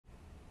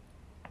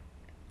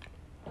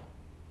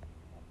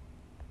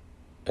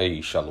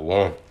Hey,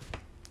 Shalom.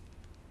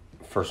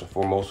 First and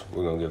foremost,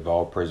 we're going to give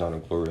all praise, honor,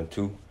 and glory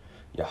unto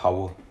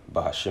Yahweh,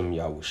 Bahashem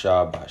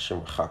Yahushua,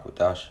 Bahashem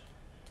Chakwadash.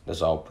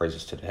 That's all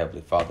praises to the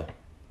Heavenly Father.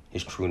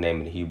 His true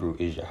name in the Hebrew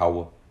is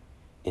Yahweh.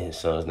 In his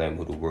son's name,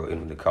 who the world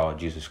inwardly called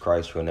Jesus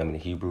Christ, real name in the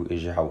Hebrew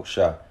is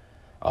Yahushua.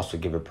 Also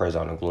give it praise,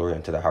 honor, and glory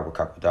unto the Yahweh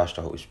Chakwadash,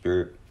 the Holy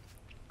Spirit,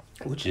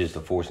 which is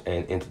the force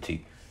and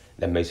entity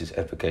that makes this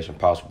edification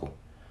possible.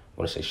 I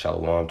want to say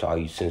Shalom to all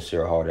you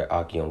sincere-hearted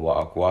Aki and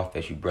Wa'akwaf,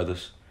 as you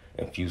brothers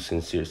and few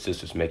sincere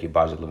sisters make your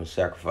bodies a living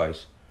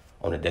sacrifice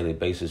on a daily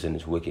basis in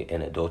this wicked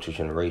and adulterous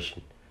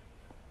generation.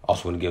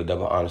 Also want to give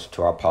double honors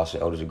to our apostles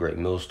and elders of Great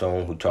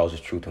Millstone, who tells us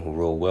truth and who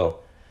rule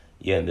well.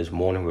 Yeah, and this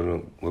morning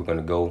we're going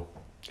to go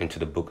into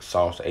the book of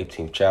Psalms, the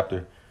 18th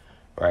chapter.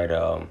 Right,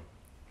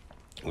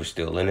 we're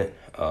still in it.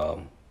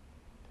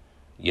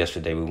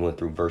 Yesterday we went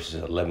through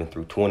verses 11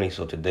 through 20,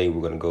 so today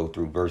we're going to go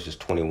through verses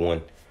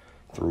 21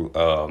 through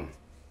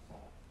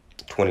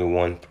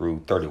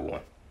 31.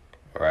 All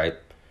right.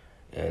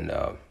 And,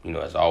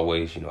 as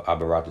always,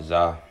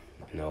 Abaratazah,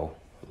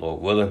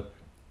 Lord willing,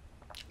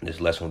 this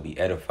lesson will be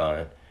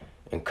edifying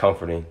and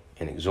comforting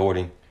and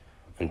exhorting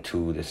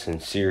unto the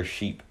sincere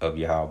sheep of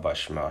Yahweh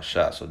Bashema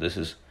Shah. So this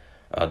is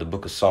the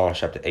book of Psalms,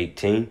 chapter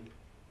 18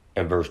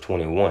 and verse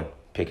 21,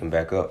 picking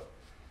back up.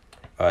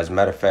 As a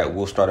matter of fact,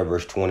 we'll start at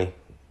verse 20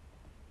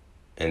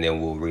 and then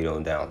we'll read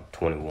on down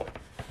 21.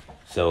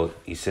 So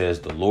he says,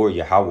 the Lord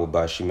Yahweh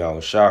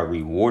Bashema Shah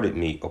rewarded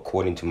me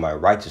according to my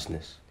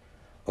righteousness.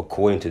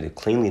 According to the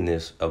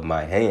cleanliness of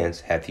my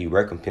hands hath he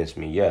recompensed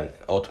me. Yeah,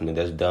 ultimately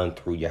that's done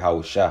through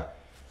Yahweh Shah,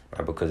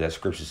 right? Because that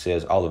scripture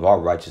says all of our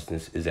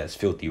righteousness is as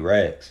filthy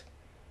rags.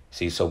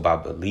 See, so by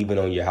believing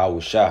on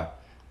Yahweh Shah,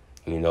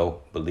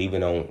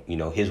 believing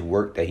on, his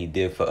work that he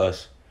did for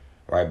us,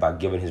 right? By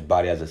giving his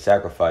body as a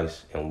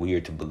sacrifice, and we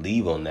are to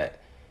believe on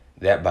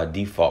that by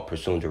default,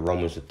 pursuant to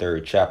Romans the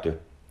 3rd chapter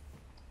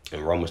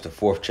and Romans the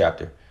 4th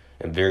chapter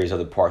and various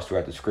other parts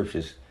throughout the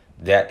scriptures.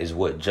 That is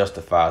what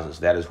justifies us.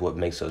 That is what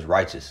makes us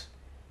righteous.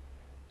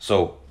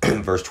 So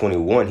verse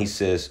 21,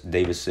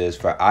 David says,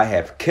 for I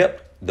have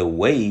kept the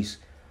ways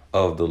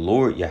of the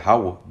Lord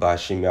Yahweh by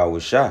Hashem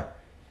Yahushua,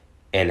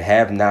 and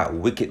have not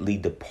wickedly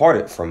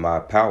departed from my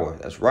power.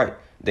 That's right.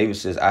 David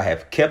says, I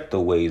have kept the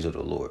ways of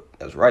the Lord.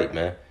 That's right,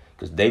 man.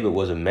 Because David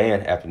was a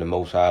man after the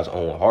Most High's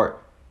own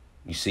heart.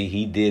 You see,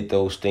 he did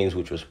those things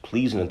which was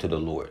pleasing unto the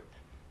Lord,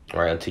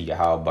 right? Unto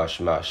Yahweh by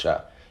Hashem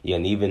Yahushua. Yeah,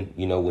 and even,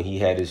 when he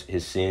had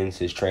his sins,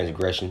 his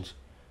transgressions,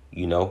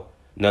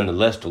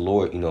 nonetheless, the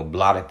Lord,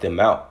 blotted them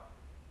out,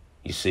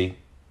 you see,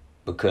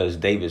 because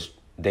David's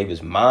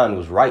mind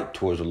was right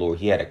towards the Lord.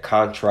 He had a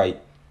contrite,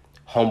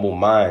 humble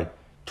mind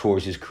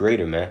towards his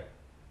creator, man,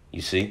 you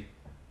see.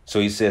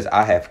 So he says,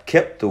 I have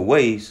kept the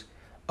ways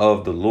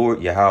of the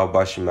Lord Yahweh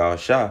Bashema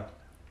Shah,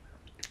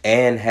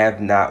 and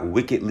have not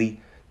wickedly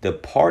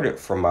departed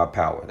from my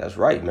power. That's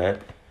right, man,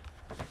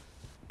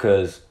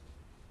 because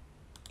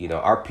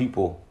our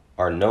people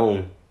are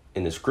known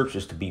in the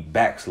scriptures to be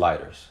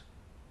backsliders.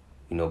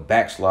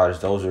 Backsliders,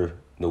 those are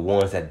the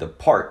ones that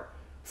depart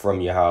from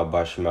Yahweh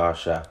Bashema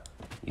Shah.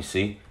 You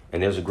see?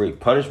 And there's a great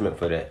punishment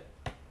for that,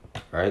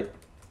 right?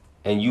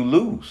 And you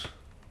lose.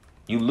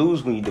 You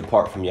lose when you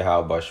depart from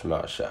Yahweh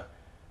Bashema Shah,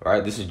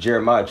 right? This is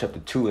Jeremiah chapter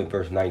 2 and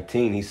verse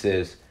 19. He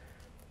says,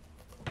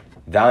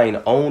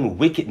 thine own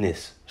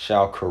wickedness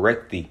shall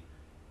correct thee.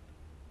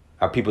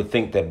 Our people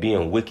think that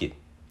being wicked,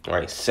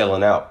 right,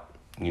 selling out,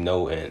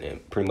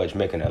 and pretty much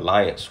making an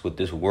alliance with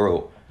this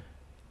world,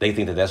 they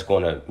think that that's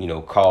going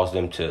to, cause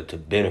them to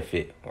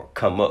benefit or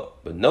come up.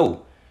 But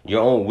no,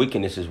 your own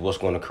wickedness is what's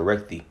going to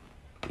correct thee,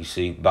 you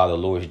see, by the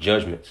Lord's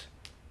judgments.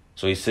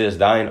 So he says,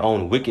 thine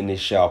own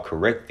wickedness shall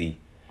correct thee,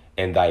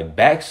 and thy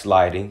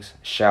backslidings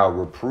shall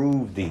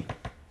reprove thee.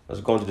 Let's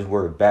go into this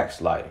word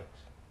backslidings.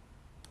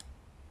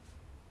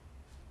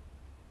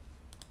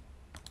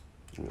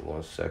 Give me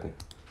 1 second.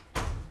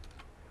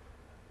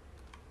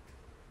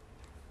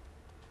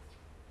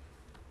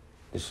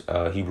 This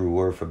Hebrew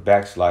word for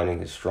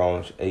backsliding is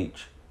Strong's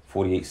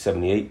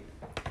H4878.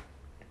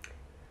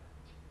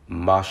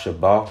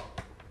 Mashabah.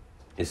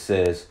 It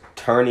says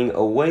turning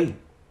away.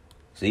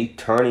 See,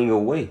 turning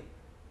away.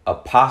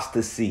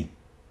 Apostasy.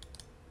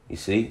 You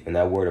see, and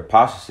that word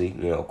apostasy,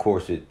 of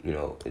course,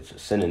 it's a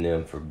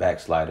synonym for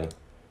backsliding.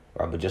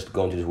 Right? But just to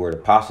go into this word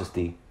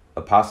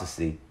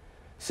apostasy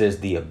says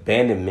the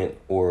abandonment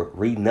or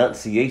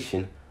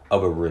renunciation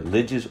of a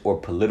religious or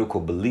political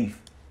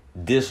belief,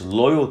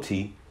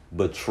 disloyalty,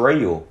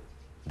 betrayal,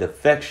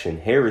 defection,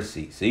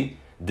 heresy. See,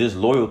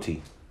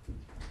 disloyalty.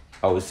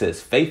 Oh, it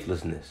says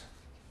faithlessness.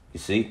 You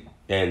see,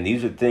 and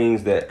these are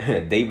things that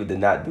David did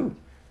not do.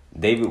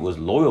 David was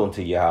loyal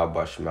to Yahweh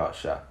Bashema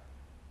Shah,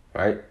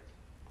 right?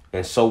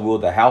 And so will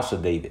the house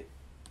of David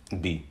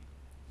be.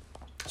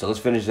 So let's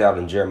finish out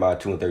in Jeremiah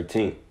 2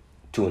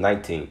 and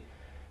 19.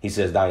 He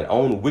says, thine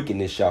own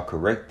wickedness shall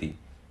correct thee,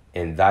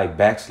 and thy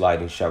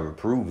backsliding shall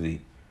reprove thee.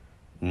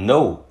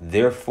 Know,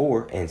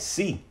 therefore, and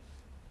see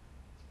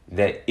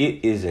that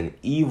it is an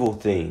evil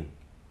thing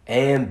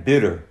and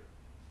bitter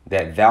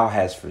that thou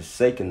hast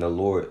forsaken the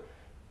Lord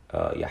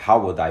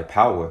Yahweh thy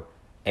power,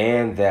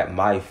 and that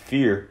my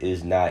fear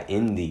is not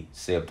in thee,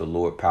 saith the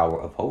Lord power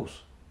of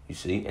hosts. You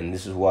see, and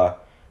this is why,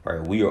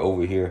 right, we are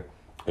over here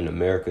in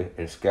America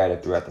and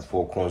scattered throughout the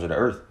four corners of the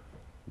earth,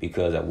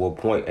 because at one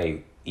point,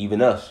 hey,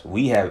 even us,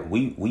 we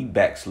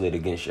backslid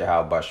against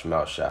Yahweh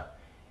Bashmal Shah,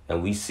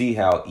 and we see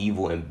how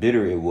evil and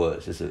bitter it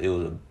was. It's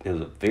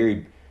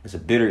a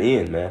bitter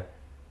end, man.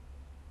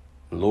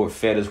 The Lord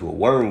fed us with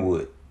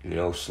wormwood,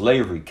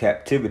 slavery,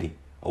 captivity,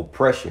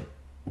 oppression,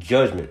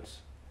 judgments.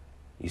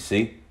 You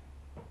see?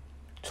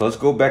 So let's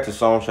go back to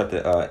Psalm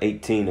chapter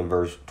 18 and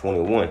verse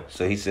 21.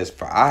 So he says,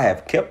 for I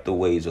have kept the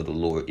ways of the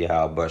Lord,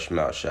 Yahweh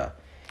Bashmal Shah,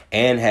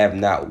 and have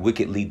not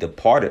wickedly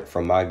departed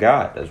from my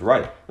God. That's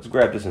right. Let's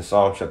grab this in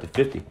Psalm chapter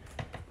 50.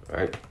 All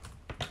right?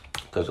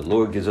 Because the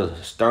Lord gives us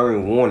a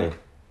stern warning,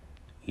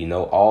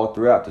 all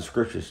throughout the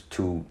scriptures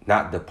to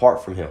not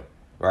depart from him.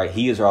 Right?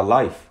 He is our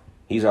life.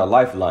 He's our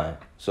lifeline.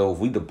 So if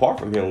we depart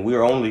from him,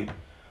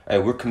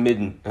 we're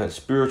committing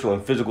spiritual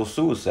and physical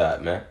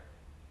suicide, man,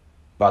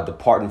 by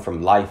departing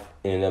from life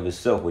in and of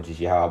itself, which is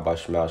Yahweh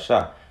Bashmal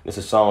Shah. This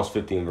is Psalms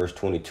 50 and verse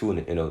 22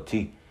 in the NOT.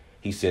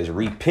 He says,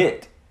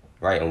 repent,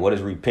 right? And what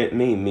does repent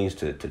mean? It means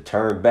to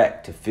turn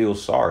back, to feel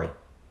sorry,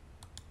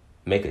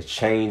 make a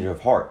change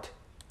of heart,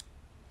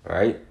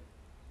 right?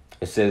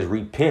 It says,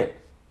 repent,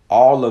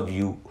 all of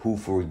you who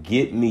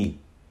forget me,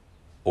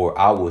 or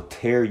I will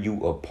tear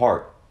you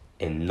apart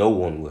and no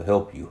one will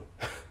help you.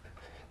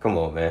 Come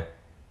on, man.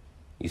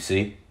 You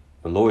see,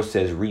 the Lord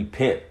says,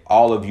 repent,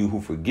 all of you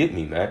who forget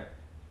me, man.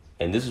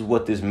 And this is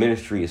what this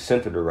ministry is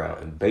centered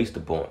around and based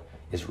upon,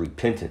 is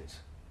repentance.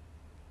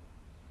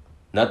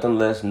 Nothing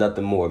less,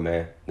 nothing more,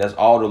 man. That's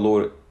all the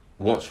Lord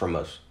wants from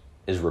us,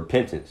 is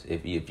repentance.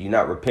 If you're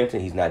not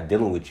repentant, he's not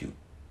dealing with you.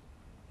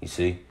 You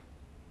see?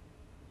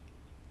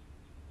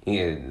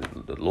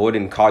 The Lord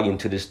didn't call you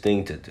into this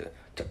thing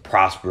to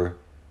prosper,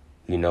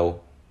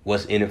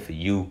 what's in it for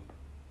you,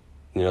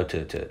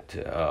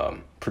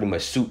 to pretty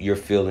much suit your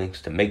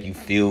feelings, to make you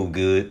feel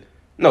good.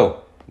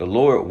 No, the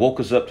Lord woke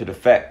us up to the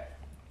fact,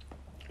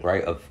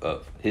 right,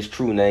 of his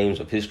true names,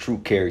 of his true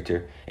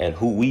character, and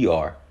who we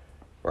are,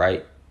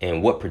 right,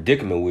 and what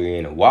predicament we're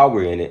in, and why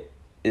we're in it,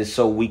 is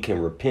so we can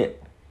repent.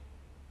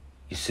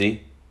 You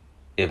see?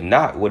 If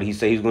not, what did he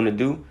say he's going to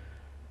do?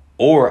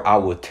 Or I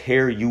will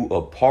tear you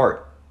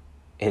apart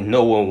and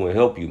no one will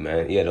help you,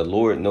 man. Yeah, the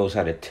Lord knows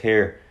how to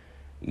tear,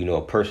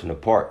 a person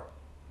apart.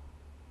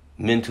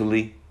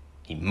 Mentally,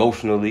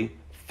 emotionally,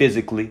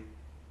 physically,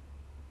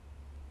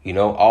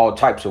 all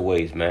types of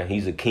ways, man.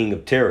 He's a king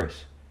of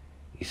terrors.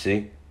 You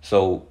see?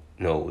 So,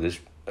 this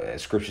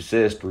scripture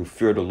says, through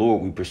fear of the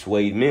Lord, we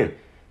persuade men.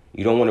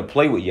 You don't want to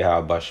play with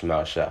Yahweh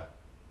Bashmal Shah.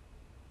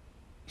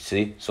 You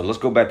see? So let's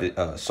go back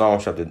to Psalm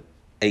chapter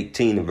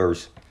 18 and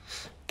verse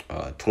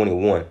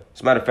 21.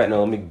 As a matter of fact, now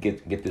let me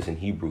get this in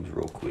Hebrews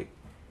real quick.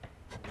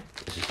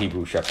 This is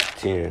Hebrews chapter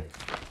 10.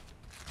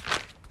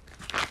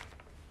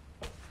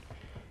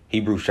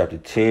 Hebrews chapter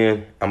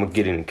 10. I'm going to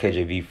get it in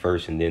KJV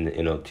first and then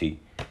the NOT.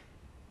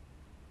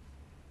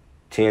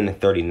 10 and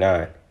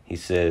 39. He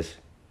says,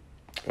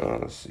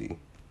 let's see.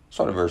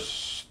 Start at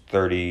verse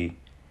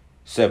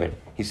 37.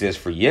 He says,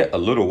 for yet a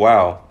little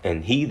while,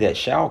 and he that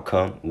shall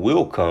come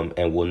will come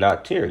and will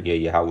not tarry.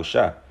 Yeah, Yahweh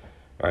Shah.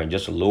 All right,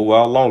 just a little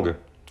while longer.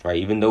 Right,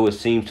 even though it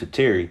seems to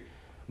tarry,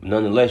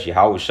 nonetheless,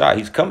 Yahweh Shah,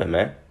 he's coming,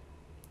 man.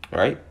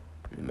 Right?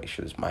 Let me make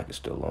sure this mic is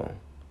still on.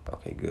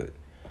 Okay, good.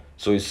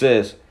 So he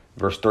says,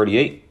 verse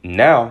 38,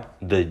 now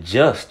the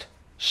just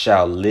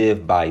shall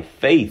live by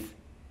faith.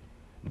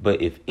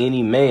 But if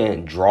any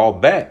man draw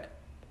back,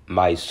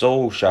 my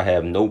soul shall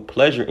have no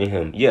pleasure in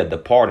him. Yeah,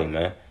 departing,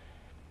 man.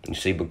 You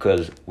see,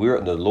 because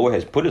the Lord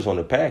has put us on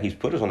the path. He's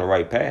put us on the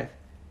right path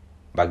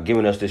by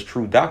giving us this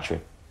true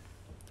doctrine.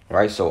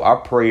 Right? So our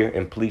prayer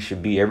and plea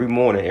should be every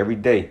morning, every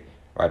day,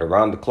 right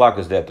around the clock,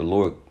 is that the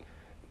Lord,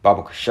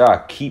 Baba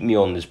Kashah, keep me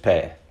on this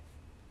path.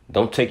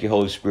 Don't take your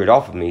Holy Spirit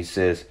off of me. He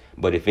says,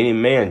 but if any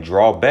man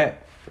draw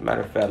back, as a matter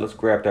of fact, let's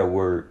grab that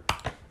word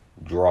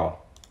draw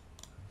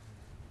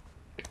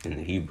in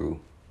the Hebrew.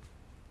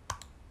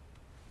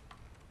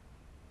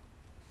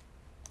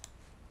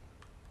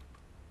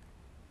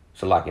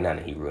 So like it not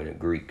in Hebrew, in the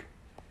Greek.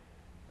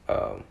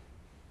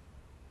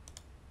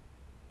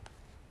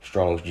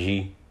 Strong's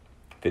G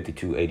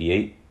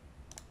 5288.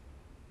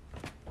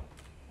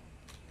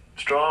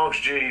 Strong's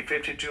G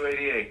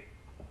 5288.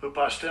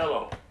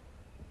 Hupastello.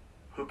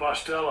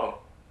 Hupastello.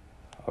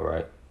 All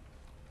right.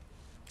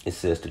 It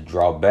says to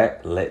draw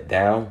back, let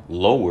down,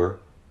 lower.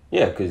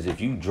 Yeah, because if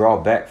you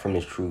draw back from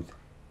this truth,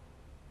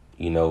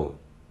 you're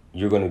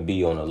going to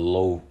be on a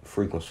low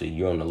frequency.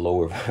 You're on a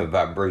lower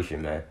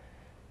vibration, man.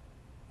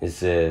 It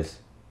says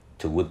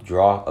to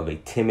withdraw of a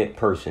timid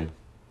person.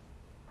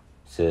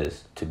 It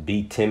says to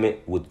be timid,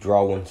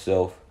 withdraw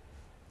oneself.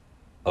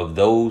 Of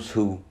those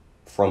who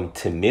from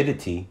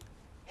timidity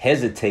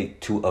hesitate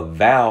to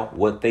avow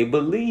what they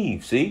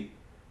believe. See?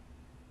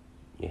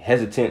 You're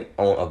hesitant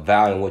on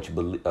avowing what you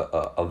believe,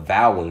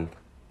 avowing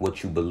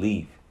what you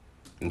believe.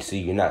 You see,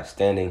 you're not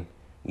standing,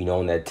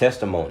 on that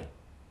testimony.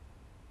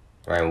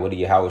 Right? And what do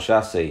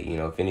Yahweh say? You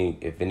know,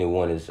 if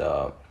anyone is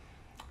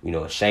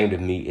ashamed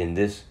of me in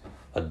this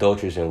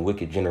adulterous and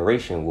wicked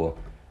generation, well,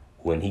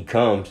 when he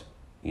comes,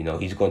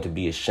 he's going to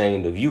be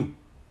ashamed of you,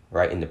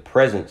 right? In the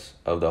presence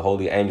of the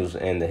holy angels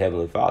and the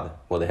Heavenly Father.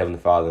 Well, the Heavenly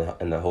Father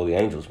and the holy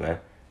angels, man.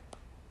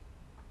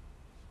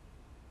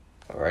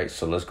 All right,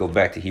 so let's go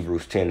back to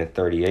Hebrews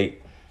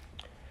 10:38.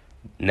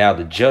 Now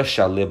the just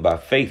shall live by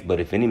faith, but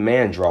if any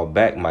man draw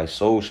back, my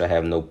soul shall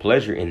have no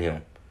pleasure in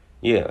him.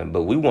 Yeah,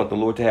 but we want the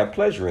Lord to have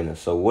pleasure in us.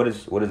 So what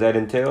does that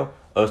entail?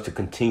 Us to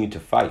continue to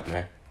fight,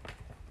 man.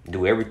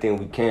 Do everything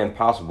we can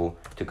possible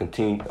to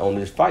continue on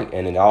this fight.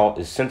 And it all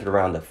is centered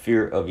around the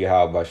fear of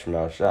Yahweh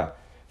B'Shem Shah.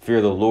 Fear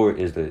of the Lord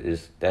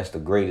that's the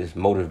greatest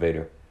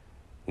motivator,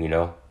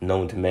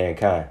 known to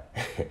mankind.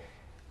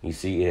 You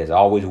see, it has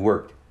always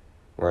worked.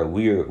 Right?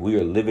 We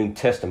are living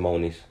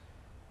testimonies,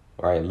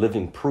 right?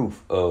 Living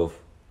proof of,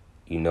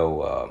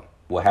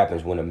 what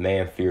happens when a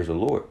man fears the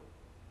Lord.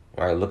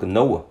 Right? Look at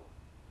Noah.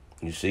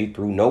 You see,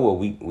 through Noah,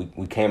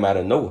 we came out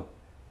of Noah.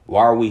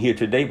 Why are we here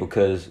today?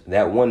 Because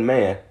that one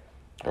man,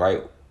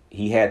 right,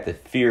 he had the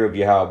fear of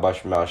Yahweh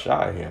B'Shem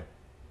Shah in him.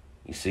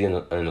 You see,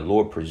 and the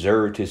Lord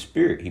preserved his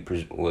spirit. He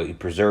preserved he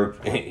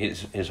preserved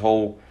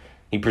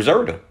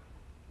him.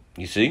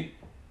 You see,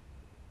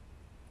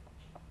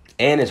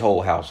 and his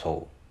whole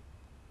household.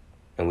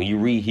 And when you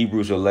read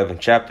Hebrews 11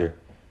 chapter,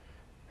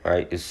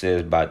 right, it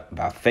says, by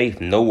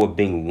faith, Noah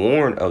being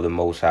warned of the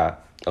Most High,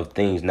 of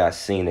things not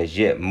seen as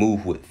yet,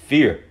 moved with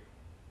fear,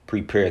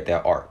 prepared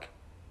that ark.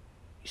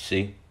 You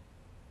see?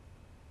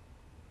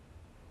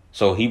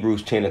 So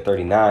Hebrews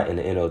 10:39 in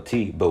the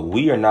NLT, but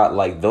we are not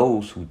like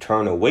those who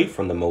turn away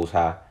from the Most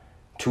High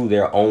to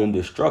their own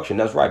destruction.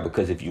 That's right,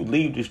 because if you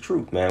leave this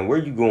truth, man, where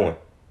you going?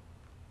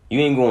 You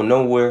ain't going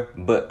nowhere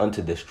but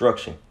unto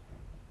destruction.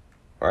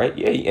 Right?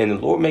 Yeah, and the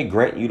Lord may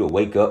grant you to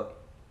wake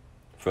up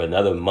for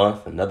another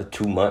month, another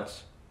 2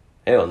 months,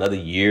 hell, another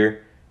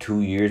year,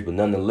 2 years. But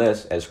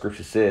nonetheless, as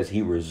Scripture says,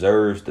 He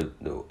reserves the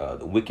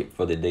wicked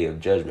for the day of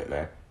judgment,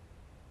 man.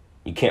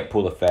 You can't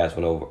pull a fast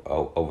one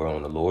over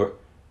on the Lord.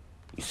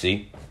 You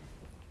see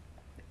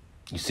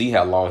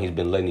how long He's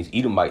been letting these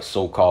Edomites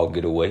so-called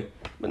get away.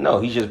 But no,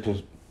 He's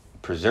just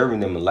preserving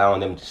them, allowing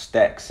them to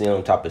stack sin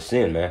on top of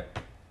sin, man.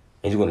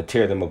 And He's going to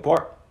tear them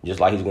apart, just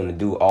like He's going to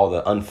do all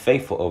the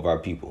unfaithful of our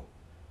people.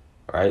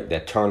 Right,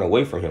 that turn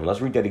away from Him.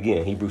 Let's read that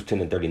again. Hebrews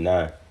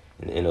 10:39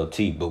 in the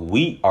NLT. But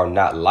we are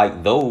not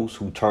like those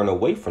who turn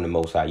away from the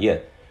Most High. Yeah,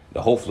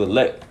 the hopeful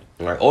elect.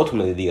 Right,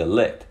 ultimately the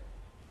elect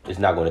is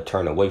not going to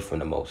turn away from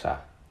the Most High.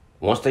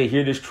 Once they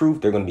hear this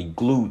truth, they're going to be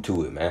glued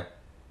to it, man.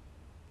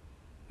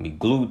 Be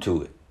glued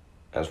to it.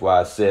 That's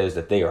why it says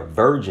that they are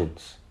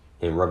virgins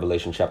in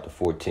Revelation chapter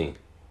 14.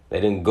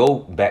 They didn't go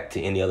back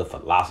to any other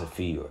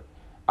philosophy or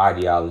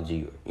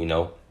ideology,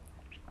 or,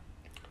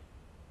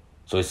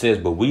 So it says,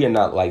 but we are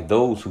not like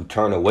those who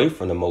turn away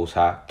from the Most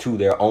High to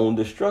their own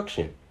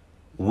destruction.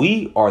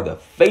 We are the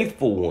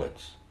faithful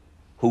ones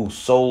whose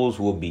souls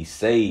will be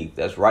saved.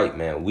 That's right,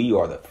 man. We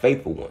are the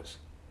faithful ones.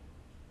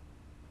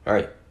 All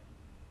right.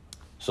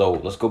 So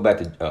let's go back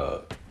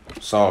to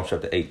Psalm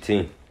chapter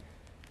 18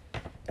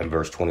 and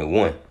verse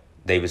 21.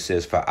 David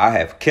says, for I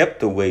have kept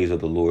the ways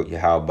of the Lord,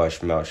 Yahweh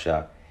B'Shem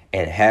Shah,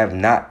 and have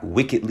not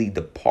wickedly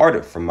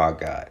departed from my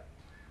God,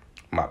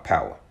 my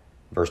power.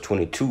 Verse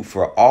 22,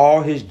 for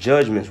all His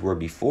judgments were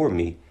before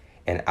me,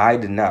 and I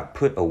did not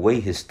put away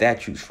His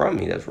statutes from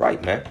me. That's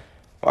right, man.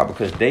 Why?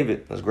 Because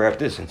David, let's grab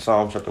this in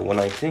Psalms chapter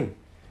 119.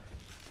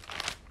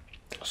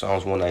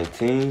 Psalms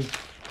 119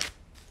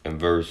 and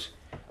verse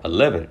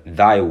 11.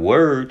 Thy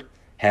word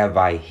have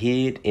I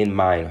hid in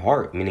mine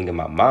heart, meaning in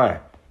my mind.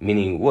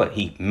 Meaning what?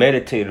 He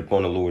meditated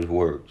upon the Lord's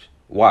words.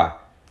 Why?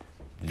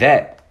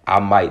 That I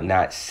might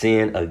not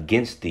sin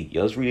against thee.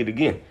 Yo, let's read it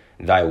again.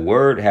 Thy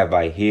word have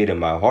I hid in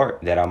my heart,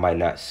 that I might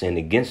not sin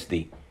against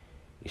thee.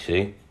 You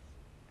see?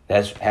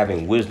 That's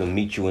having wisdom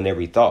meet you in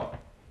every thought.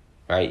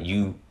 Right?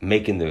 You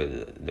making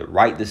the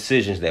right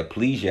decisions that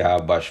please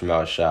Yahweh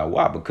B'Shem Shah.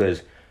 Why?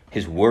 Because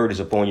His word is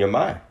upon your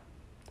mind.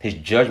 His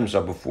judgments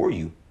are before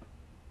you.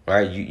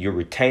 Right? You're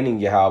retaining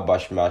Yahweh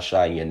B'Shem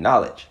Shah in your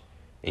knowledge,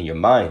 in your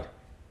mind.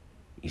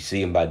 You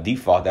see, and by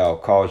default, that will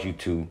cause you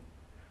to,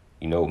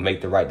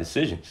 make the right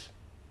decisions.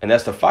 And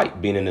that's the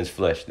fight, being in this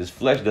flesh. This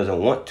flesh doesn't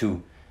want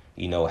to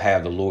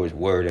have the Lord's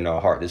word in our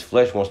heart. This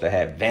flesh wants to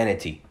have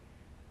vanity,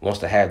 wants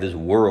to have this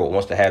world,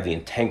 wants to have the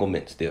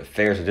entanglements, the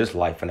affairs of this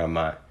life in our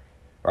mind,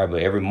 right?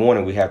 But every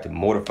morning we have to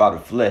mortify the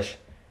flesh,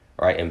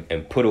 right?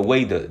 And put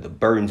away the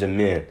burdens of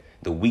men,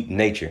 the weak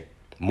nature,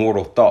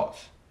 mortal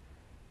thoughts.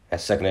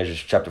 As 2 Ezra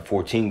chapter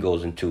 14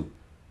 goes into.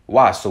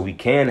 Why? So we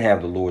can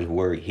have the Lord's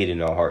word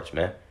hidden in our hearts,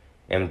 man.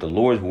 And if the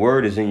Lord's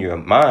word is in your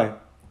mind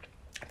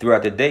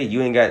throughout the day,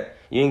 you ain't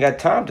got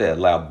time to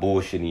allow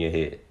bullshit in your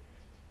head.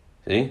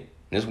 See?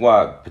 This is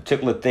why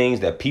particular things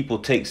that people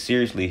take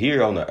seriously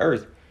here on the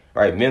earth,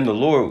 right? Men of the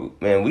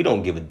Lord, man, we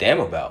don't give a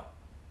damn about,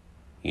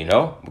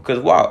 because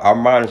why? Our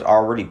mind is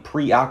already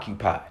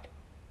preoccupied.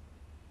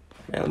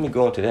 Man, let me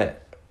go into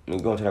that. Let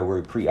me go into that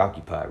word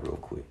preoccupied real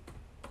quick.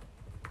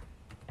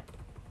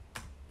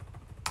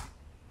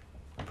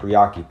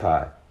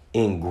 preoccupied,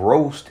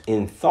 engrossed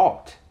in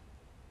thought,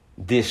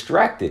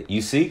 distracted.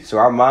 You see? So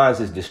our minds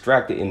is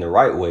distracted in the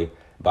right way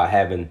by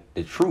having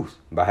the truth,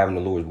 by having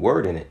the Lord's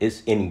word in it.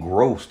 It's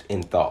engrossed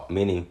in thought,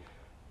 meaning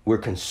we're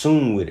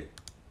consumed with it.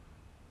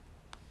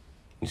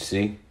 You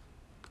see?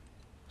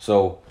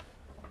 So,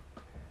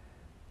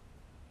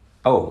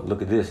 oh,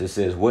 look at this. It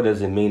says, what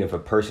does it mean if a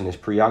person is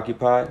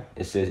preoccupied?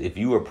 It says, if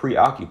you are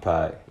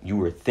preoccupied,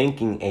 you are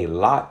thinking a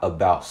lot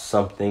about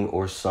something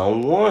or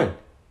someone.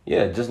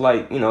 Yeah, just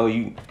like,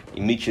 you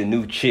meet your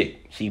new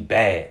chick. She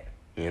bad.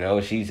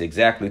 She's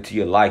exactly to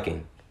your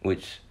liking,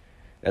 which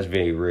that's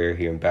very rare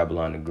here in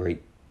Babylon the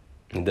Great.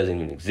 It doesn't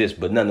even exist.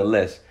 But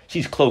nonetheless,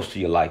 she's close to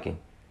your liking,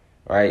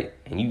 right?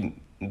 And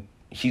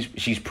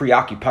she's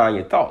preoccupying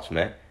your thoughts,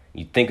 man.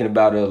 You thinking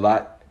about it a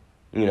lot,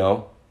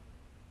 You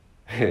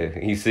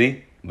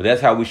see? But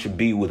that's how we should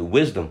be with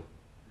wisdom,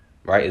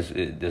 right?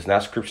 Does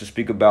not scripture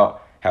speak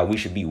about how we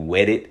should be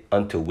wedded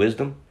unto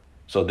wisdom?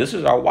 So this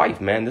is our wife,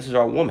 man. This is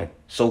our woman,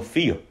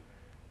 Sophia,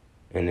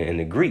 in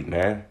the Greek,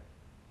 man.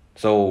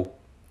 So,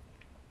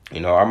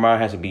 our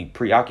mind has to be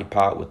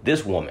preoccupied with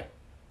this woman,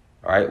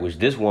 right? Which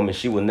this woman,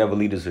 she will never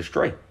lead us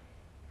astray,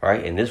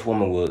 right? And this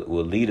woman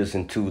will lead us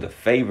into the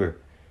favor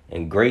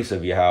and grace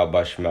of Yahweh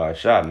Bashma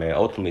Shah, man.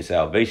 Ultimately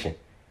salvation,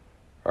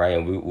 right?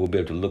 And we'll be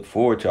able to look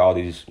forward to all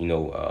these,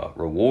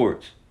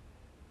 rewards,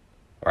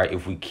 right?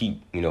 If we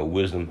keep,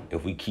 wisdom,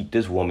 if we keep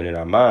this woman in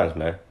our minds,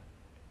 man,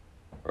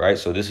 right?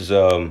 So this is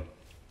Psalm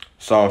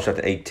chapter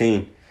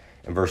 18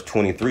 and verse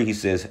 23. He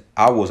says,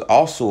 I was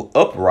also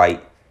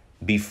upright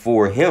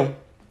before him,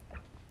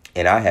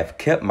 and I have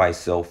kept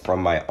myself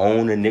from my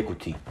own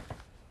iniquity.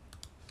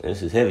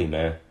 This is heavy,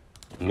 man.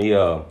 Let me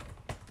go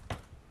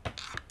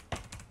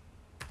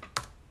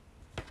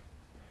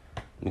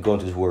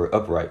into this word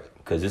upright,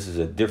 because this is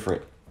a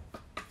different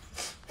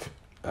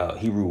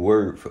Hebrew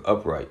word for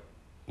upright.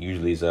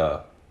 Usually it's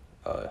yashar.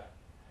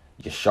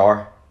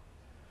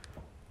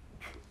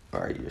 All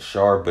right,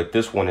 yashar. But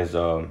this one is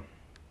in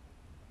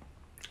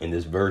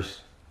this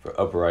verse for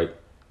upright,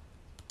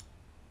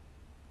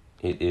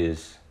 it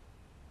is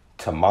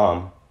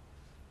tamam.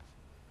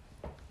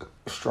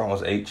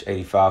 Strong's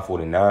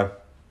H8549.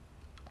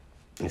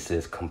 It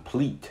says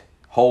complete,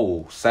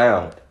 whole,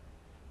 sound. It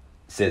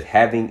says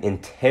having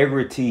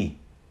integrity.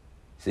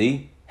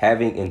 See?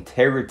 Having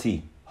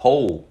integrity,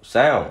 whole,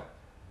 sound.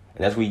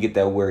 And that's where you get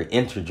that word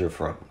integer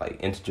from. Like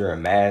integer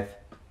in math.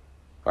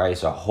 Right?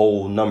 It's a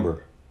whole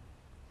number.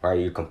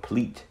 Right? You're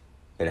complete.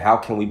 And how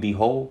can we be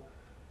whole?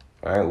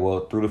 All right,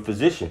 well, through the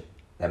physician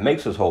that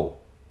makes us whole.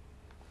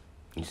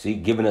 You see,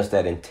 giving us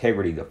that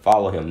integrity to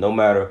follow him, no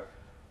matter,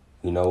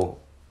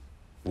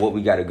 what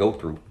we got to go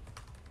through.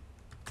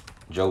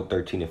 Job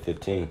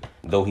 13:15.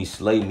 Though he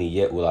slay me,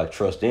 yet will I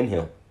trust in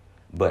him.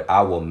 But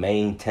I will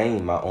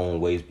maintain my own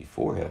ways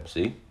before him.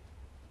 See?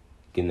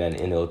 Getting that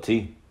in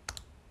NLT.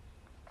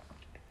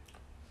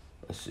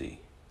 Let's see.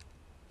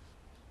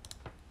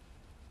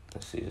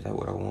 Is that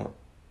what I want?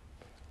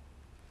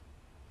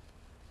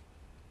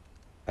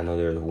 I know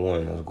there's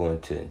one I was going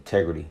to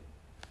integrity.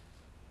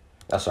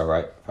 That's all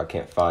right if I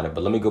can't find it.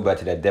 But let me go back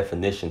to that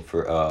definition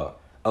for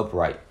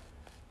upright.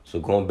 So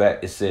going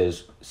back, it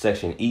says,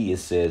 section E, it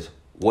says,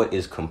 what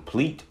is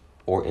complete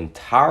or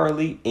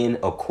entirely in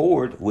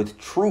accord with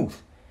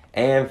truth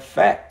and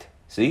fact.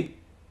 See?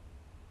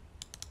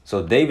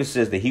 So David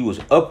says that he was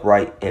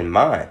upright in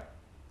mind.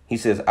 He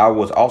says, I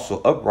was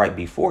also upright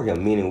before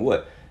him, meaning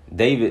what?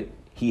 David,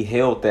 he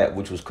held that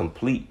which was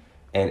complete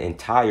and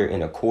entire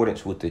in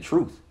accordance with the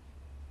truth.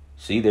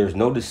 See, there's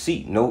no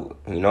deceit, no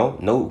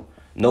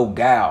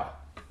guile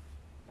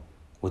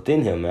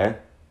within him, man.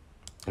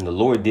 And the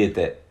Lord did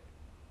that,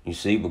 you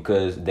see,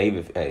 because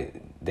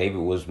David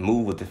was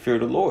moved with the fear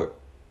of the Lord.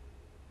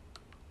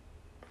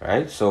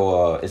 Right?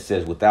 So it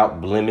says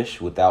without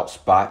blemish, without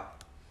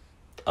spot,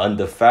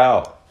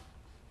 undefiled.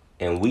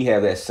 And we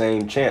have that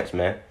same chance,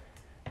 man,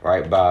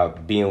 right? By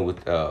being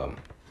without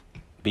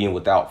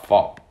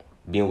fault,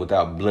 being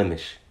without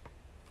blemish.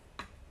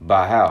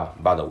 By how?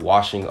 By the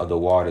washing of the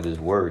water of his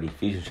word,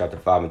 Ephesians chapter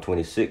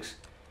 5:26,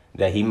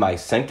 that he might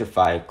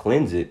sanctify and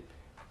cleanse it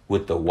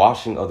with the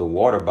washing of the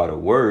water by the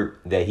word,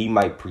 that he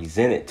might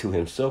present it to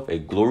himself a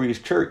glorious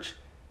church,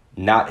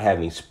 not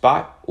having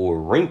spot or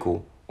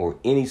wrinkle or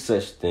any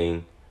such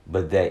thing,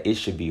 but that it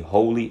should be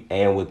holy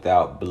and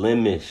without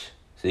blemish.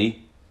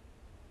 See?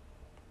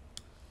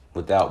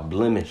 Without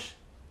blemish.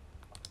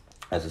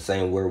 That's the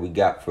same word we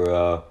got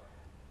for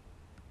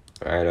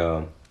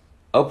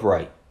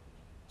upright.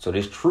 So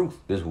this truth,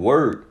 this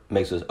word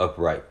makes us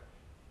upright.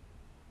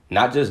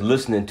 Not just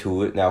listening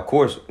to it. Now, of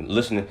course,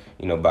 listening,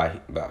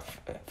 by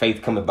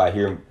faith coming by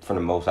hearing from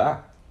the Most High.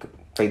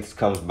 Faith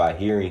comes by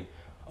hearing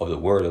of the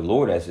word of the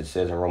Lord, as it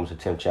says in Romans the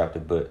 10th chapter.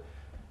 But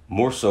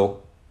more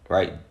so,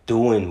 right,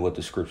 doing what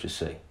the scriptures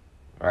say,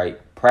 right,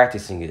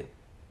 practicing it.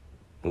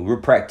 And we're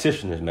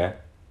practitioners, man.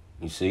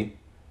 You see,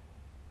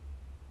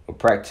 we're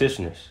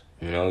practitioners.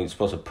 You're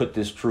supposed to put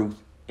this truth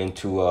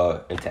into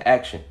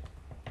action.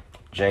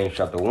 James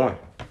chapter 1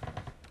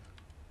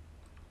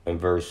 and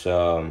verse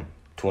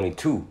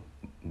 22.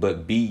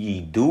 but be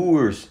ye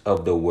doers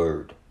of the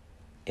word,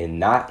 and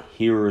not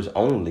hearers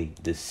only,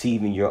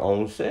 deceiving your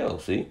own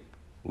selves. See,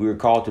 we were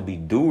called to be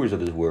doers of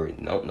this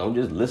word. Don't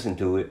just listen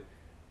to it.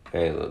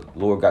 And the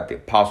Lord got the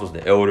apostles,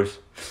 the elders,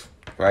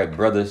 right,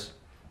 brothers,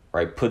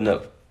 right, putting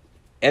up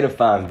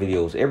edifying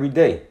videos every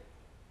day.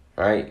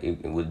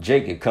 Right, with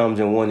Jake, it comes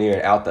in one ear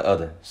and out the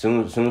other.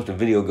 Soon as the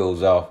video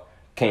goes off,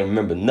 can't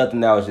remember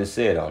nothing that was just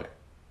said on it.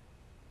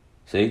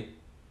 See,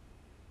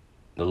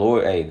 the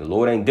Lord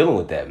ain't dealing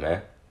with that,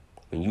 man.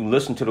 When you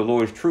listen to the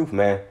Lord's truth,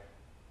 man,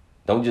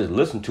 don't just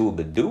listen to it,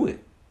 but do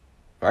it.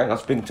 Right? I'm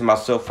speaking to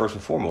myself first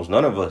and foremost.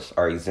 None of us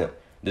are exempt.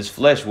 This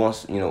flesh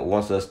wants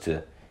us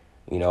to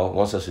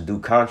do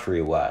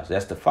contrary-wise.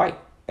 That's the fight,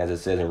 as it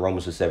says in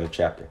Romans the 7th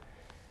chapter.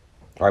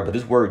 All right, but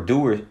this word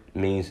doer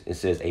means, it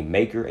says a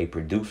maker, a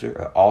producer,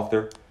 an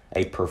author,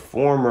 a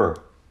performer,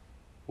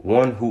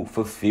 one who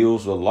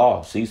fulfills the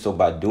law. See, so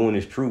by doing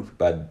this truth,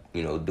 by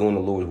doing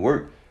the Lord's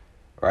work,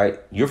 right,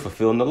 you're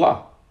fulfilling the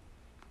law.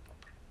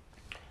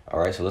 All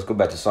right, so let's go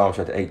back to Psalm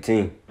chapter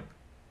 18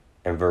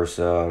 and verse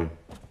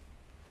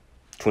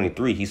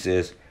 23. He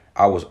says,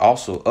 I was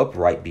also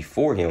upright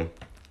before him,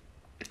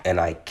 and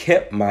I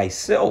kept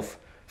myself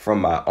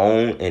from my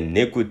own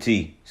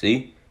iniquity.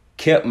 See,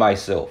 kept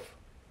myself.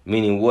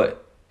 Meaning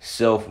what?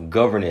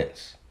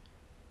 Self-governance.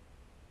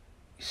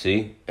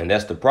 See? And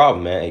that's the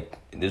problem, man.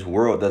 This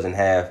world doesn't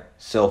have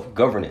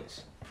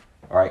self-governance.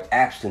 All right?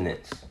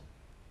 Abstinence.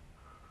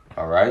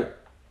 All right?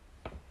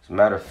 As a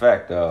matter of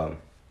fact, we're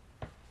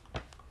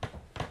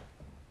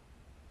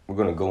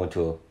going to go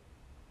into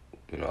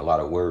a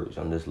lot of words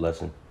on this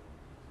lesson.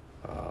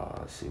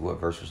 Let's see, what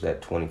verse was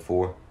that?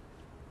 24.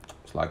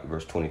 It's like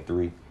verse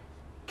 23.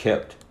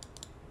 Kept.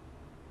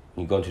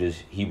 You go into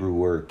this Hebrew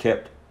word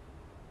kept.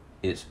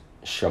 It's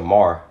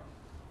shamar,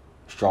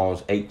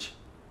 Strong's H,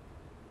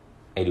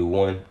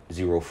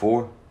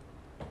 8104.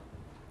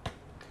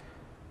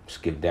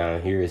 Skip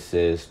down here. It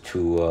says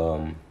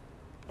to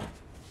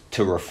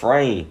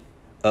refrain,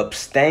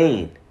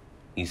 abstain.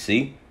 You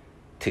see,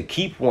 to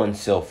keep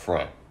oneself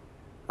from.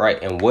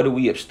 Right, and what do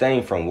we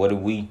abstain from? What do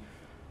we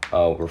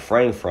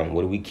refrain from?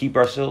 What do we keep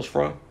ourselves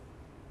from?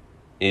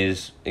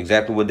 Is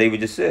exactly what David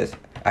just says.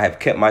 I have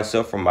kept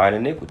myself from mine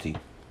iniquity.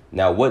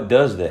 Now, what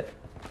does that?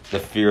 The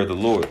fear of the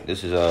Lord.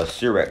 This is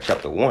Sirach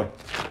chapter 1.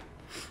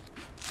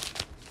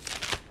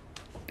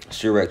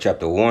 Sirach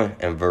chapter 1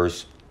 and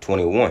verse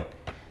 21.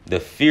 The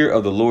fear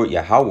of the Lord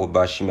Yahweh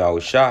Bashim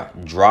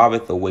Yahushua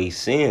driveth away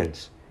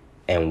sins,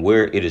 and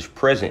where it is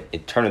present,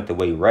 it turneth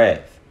away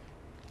wrath.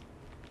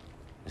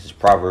 This is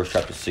Proverbs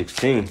chapter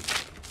 16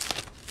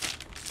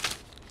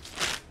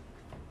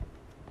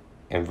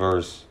 and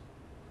verse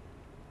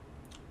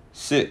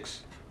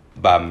 6.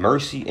 By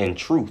mercy and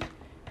truth,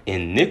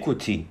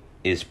 iniquity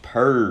is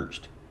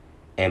purged,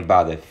 and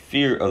by the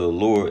fear of the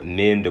Lord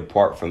men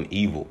depart from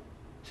evil.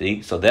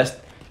 See, so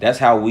that's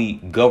how we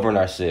govern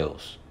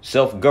ourselves.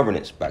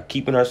 Self-governance. By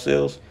keeping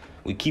ourselves,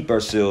 we keep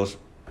ourselves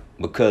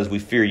because we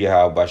fear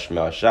Yahweh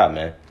Bashim Shah,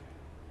 man.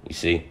 You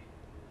see,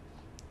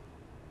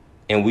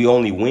 and we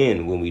only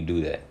win when we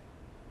do that.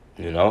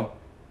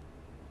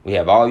 We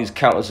have all these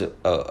countless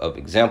of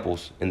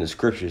examples in the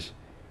scriptures,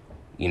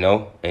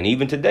 and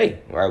even today,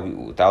 right?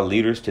 With our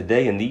leaders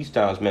today in these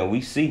times, man, we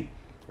see.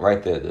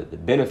 Right, the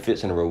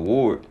benefits and the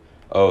reward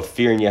of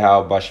fearing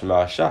Yahweh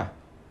Bashim Shah.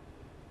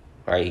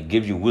 Right, he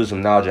gives you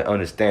wisdom, knowledge, and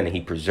understanding.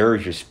 He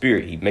preserves your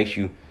spirit. He makes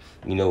you,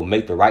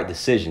 make the right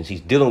decisions.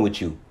 He's dealing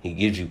with you. He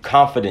gives you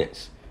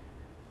confidence.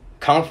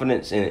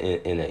 Confidence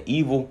in an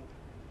evil,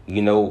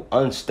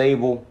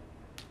 unstable,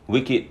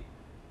 wicked,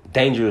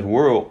 dangerous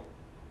world.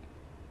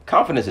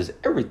 Confidence is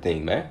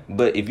everything, man.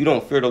 But if you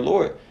don't fear the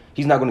Lord,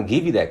 he's not going to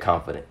give you that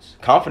confidence.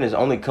 Confidence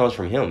only comes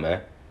from him,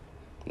 man.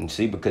 You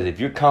see, because if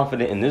you're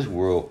confident in this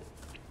world,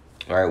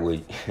 all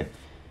right,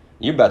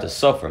 you're about to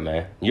suffer,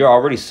 man. You're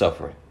already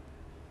suffering.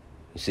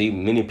 You see,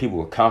 many people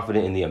were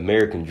confident in the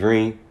American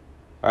dream.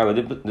 All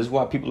right, but this is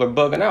why people are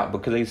bugging out,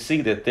 because they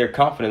see that their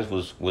confidence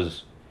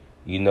was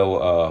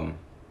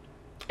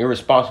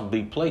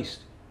irresponsibly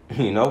placed,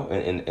 in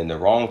the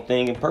wrong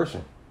thing in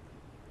person.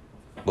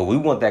 But we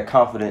want that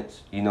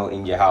confidence, in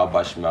Yahweh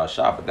Bashim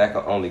Shah, but that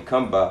can only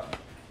come by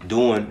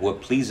doing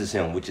what pleases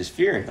him, which is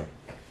fearing him.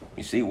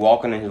 You see,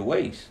 walking in his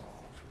ways.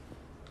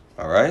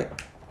 All right.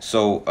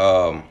 So,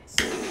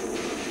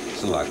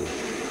 Salaki.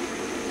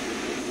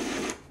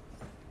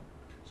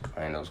 I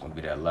didn't know it's gonna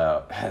be that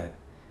loud.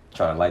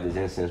 Trying to light this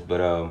incense, but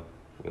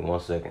give me 1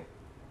 second.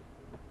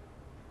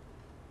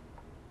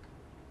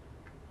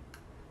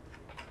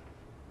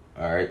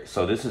 All right.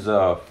 So this is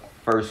 1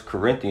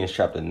 Corinthians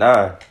chapter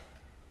 9.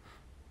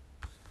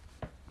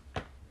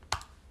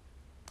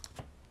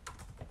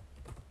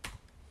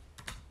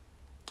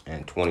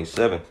 And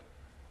 27.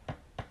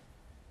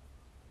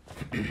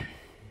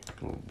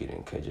 We'll get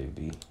in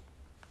KJV.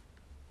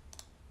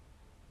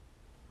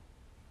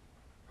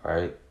 All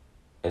right.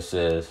 It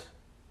says,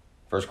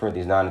 1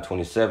 Corinthians 9 and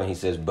 27, he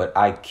says, but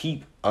I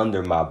keep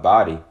under my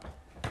body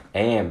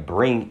and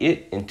bring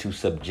it into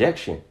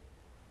subjection,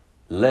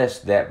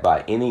 lest that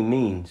by any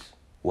means,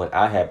 when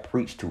I have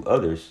preached to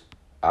others,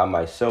 I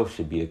myself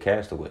should be a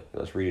castaway.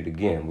 Let's read it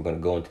again. We're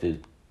going to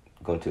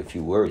go into a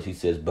few words. He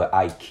says, but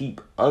I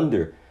keep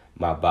under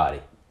my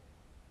body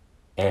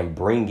and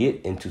bring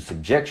it into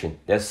subjection.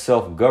 That's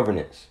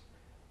self-governance.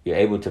 You're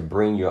able to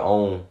bring your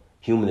own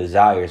human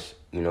desires,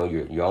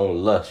 your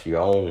own lust,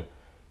 your own,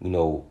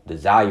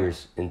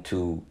 desires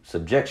into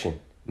subjection,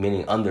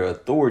 meaning under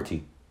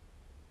authority.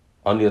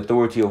 Under the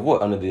authority of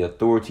what? Under the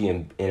authority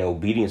and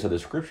obedience of the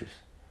scriptures.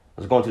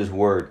 Let's go into this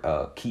word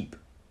keep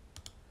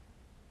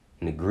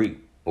in the Greek,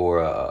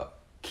 or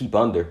keep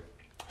under.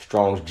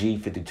 Strong's G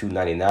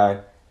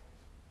 5299.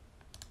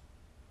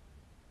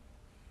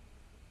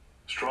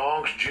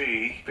 Strong's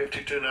G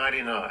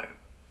 5299.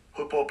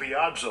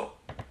 Hupopiazo.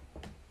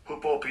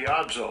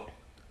 Hupopiazo.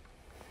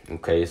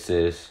 Okay, it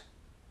says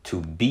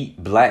to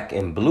beat black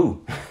and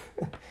blue.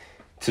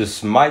 To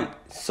smite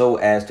so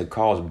as to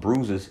cause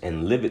bruises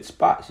and livid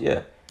spots.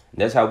 Yeah,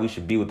 that's how we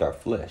should be with our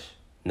flesh.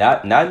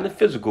 Not in the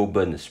physical,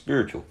 but in the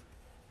spiritual.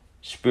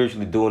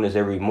 Spiritually doing this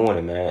every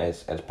morning, man.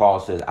 As Paul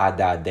says, I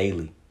die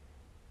daily.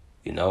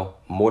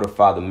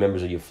 Mortify the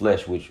members of your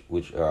flesh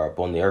which are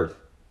upon the earth.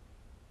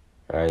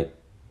 All right.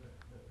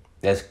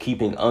 That's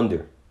keeping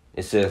under.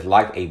 It says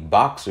like a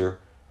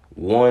boxer,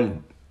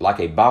 one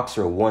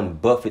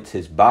buffets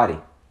his body.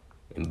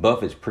 And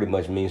buffets pretty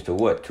much means to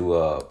what?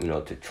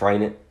 To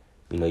train it.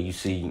 You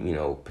see,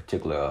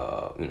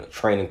 particular,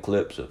 training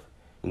clips of,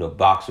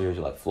 boxers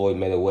like Floyd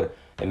Mayweather.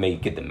 They may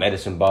get the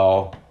medicine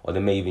ball, or they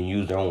may even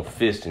use their own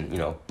fist and,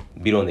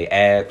 beat on the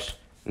abs,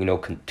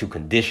 to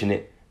condition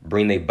it,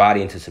 bring their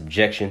body into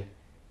subjection,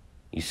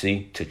 you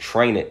see, to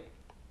train it,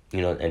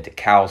 and to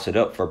callous it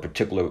up for a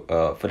particular,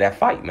 for that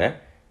fight, man.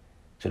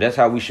 So that's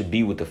how we should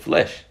be with the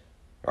flesh,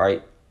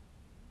 right?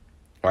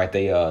 Right.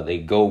 They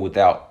go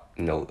without,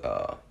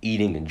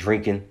 eating and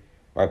drinking,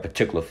 right?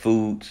 Particular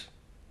foods.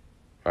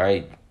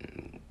 Right,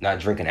 not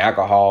drinking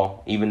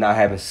alcohol, even not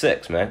having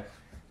sex, man.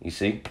 You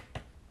see,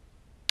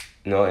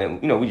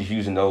 and we just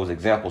using those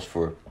examples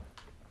for,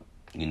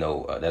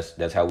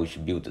 that's how we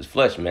should be with this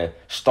flesh, man.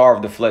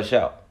 Starve the flesh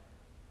out,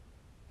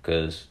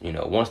 because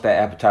once that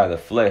appetite of the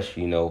flesh,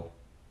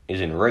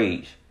 is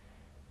enraged,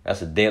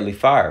 that's a deadly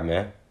fire,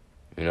 man.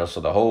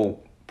 So the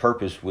whole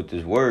purpose with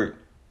this word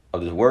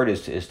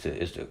is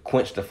to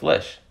quench the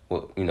flesh.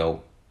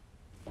 Well,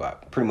 by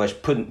pretty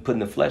much putting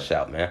the flesh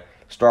out, man,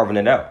 starving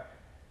it out.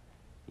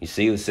 You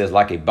see, it says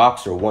like a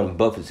boxer, one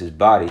buffets his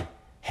body,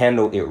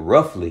 handle it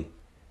roughly,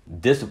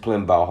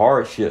 disciplined by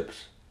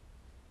hardships.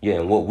 Yeah,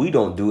 and what we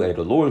don't do,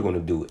 the Lord's going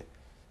to do it.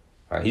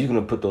 All right, he's going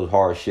to put those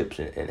hardships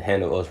and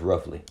handle us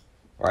roughly.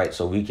 All right,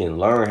 so we can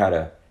learn how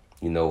to,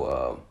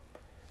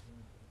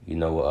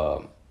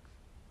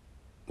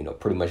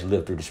 pretty much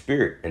live through the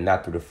spirit and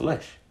not through the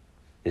flesh.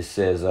 It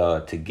says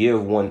to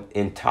give one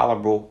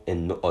intolerable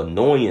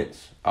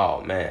annoyance. Oh,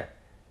 man.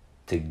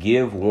 To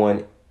give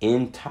one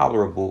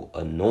intolerable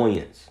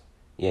annoyance.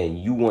 Yeah, and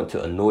you want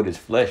to annoy this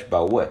flesh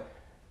by what?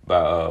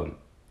 By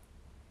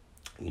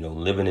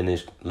living in the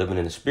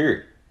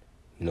spirit,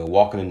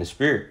 walking in the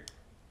spirit.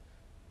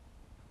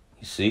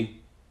 You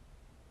see,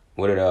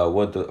 what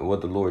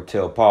the Lord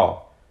tell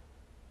Paul?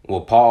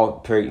 Well,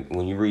 Paul,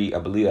 when you read, I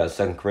believe that's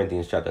 2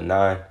 Corinthians chapter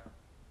 9,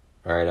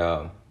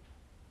 right?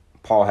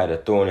 Paul had a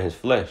thorn in his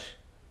flesh,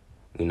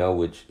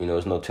 which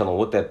there's no telling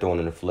what that thorn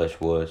in the flesh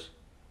was.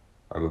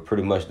 But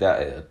pretty much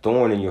that a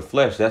thorn in your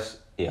flesh,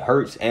 it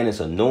hurts and it's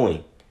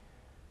annoying.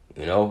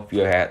 If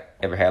you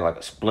ever had like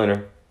a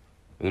splinter,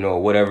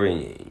 or whatever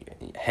in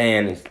your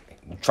hand, is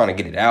trying to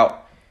get it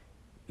out.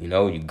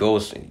 You go,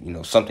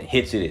 something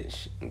hits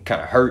it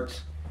kind of hurts.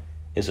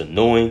 It's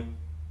annoying,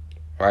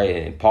 right?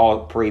 And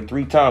Paul prayed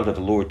 3 times that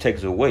the Lord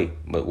takes it away.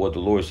 But what the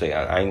Lord say,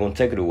 I ain't gonna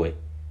take it away.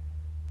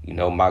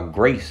 My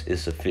grace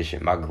is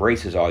sufficient. My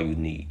grace is all you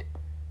need.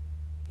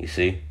 You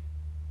see.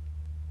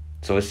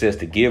 So it says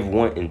to give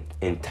one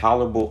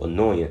intolerable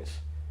annoyance.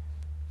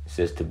 It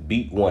says to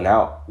beat one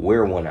out,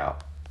 wear one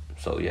out.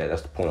 So yeah,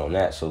 that's the point on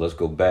that. So let's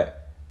go back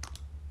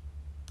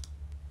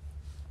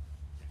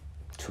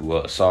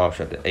to Psalm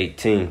chapter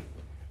 18.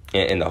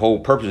 And the whole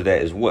purpose of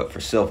that is what?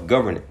 For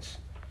self-governance.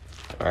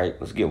 All right,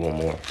 let's get one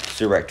more.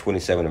 Sirach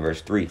 27 and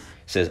verse 3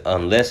 says,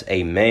 unless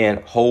a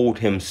man hold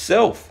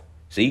himself,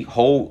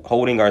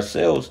 holding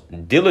ourselves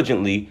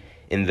diligently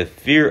in the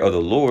fear of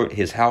the Lord,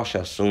 his house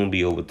shall soon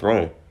be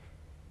overthrown.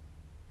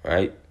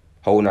 Right?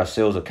 Holding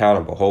ourselves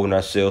accountable, holding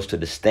ourselves to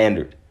the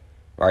standard,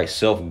 right?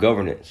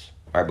 Self-governance,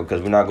 right?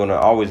 Because we're not going to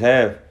always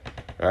have,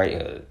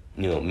 right,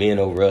 men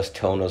over us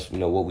telling us,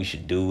 what we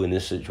should do in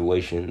this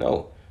situation.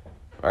 No,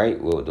 right?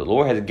 Well, the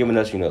Lord has given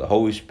us, the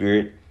Holy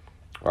Spirit,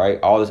 right?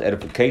 All this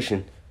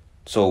edification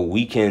so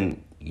we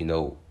can,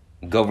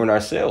 govern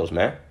ourselves,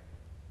 man.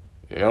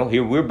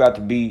 Here we're about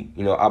to be,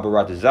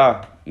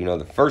 Abaratazah,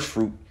 the first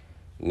fruit,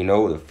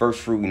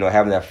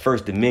 having that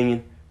first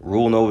dominion,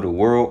 ruling over the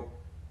world.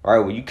 All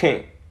right, well, you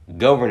can't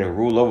govern and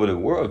rule over the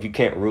world if you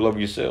can't rule over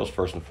yourselves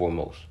first and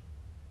foremost.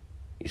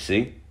 You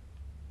see?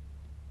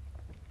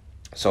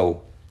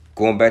 So,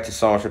 going back to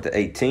Psalm chapter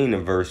 18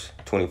 and verse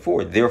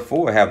 24,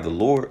 therefore have the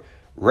Lord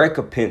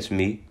recompense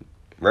me.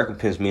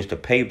 Recompense means to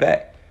pay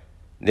back.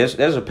 There's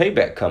a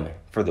payback coming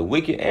for the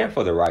wicked and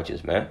for the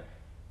righteous, man.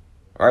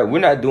 All right, we're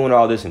not doing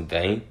all this in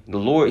vain. The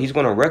Lord, he's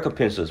going to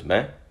recompense us,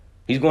 man.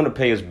 He's going to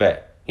pay us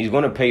back. He's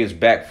going to pay us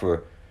back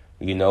for,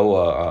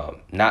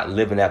 not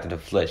living after the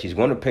flesh. He's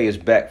going to pay us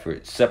back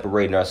for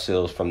separating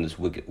ourselves from this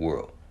wicked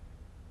world.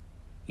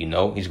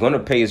 He's going to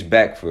pay us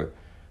back for,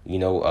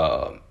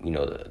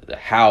 the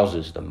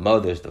houses, the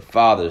mothers, the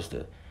fathers,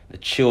 the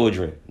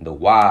children, the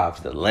wives,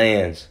 the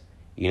lands,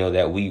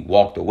 that we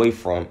walked away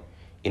from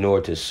in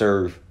order to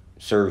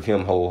serve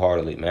him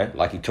wholeheartedly, man.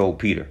 Like he told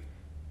Peter.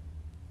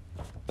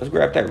 Let's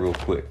grab that real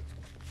quick.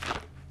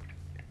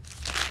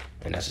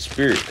 And that's the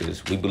Spirit,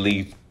 because we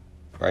believe,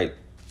 right,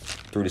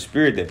 through the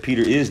Spirit that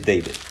Peter is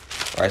David.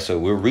 All right, so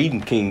we're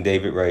reading King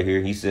David right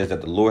here. He says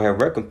that the Lord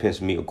have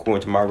recompensed me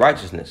according to my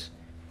righteousness.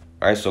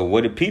 All right, so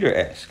what did Peter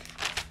ask?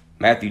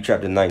 Matthew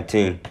chapter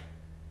 19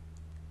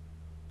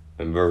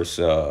 and verse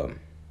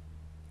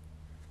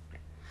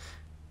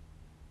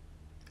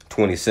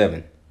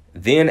 27.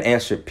 Then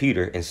answered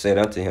Peter and said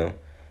unto him,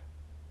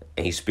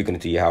 and he's speaking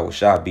to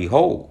Yahushua,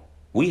 behold,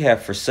 we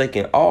have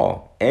forsaken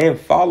all and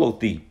followed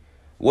thee.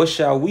 What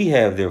shall we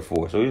have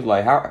therefore? So he's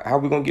like, how are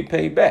we going to get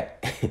paid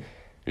back?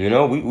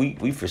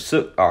 We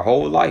forsook our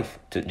whole life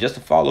just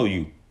to follow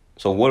you.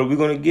 So what are we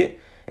going to get?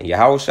 And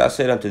Yahushua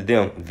said unto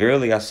them,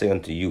 verily I say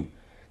unto you,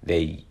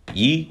 that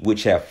ye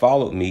which have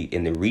followed me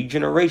in the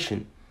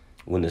regeneration,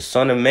 when the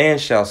Son of Man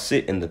shall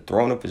sit in the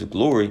throne of his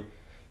glory,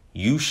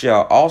 you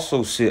shall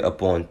also sit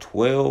upon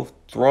 12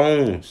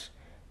 thrones,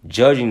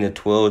 judging the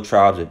 12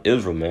 tribes of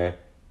Israel, man.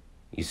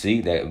 You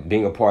see, that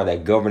being a part of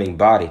that governing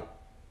body,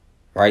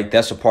 right?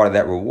 That's a part of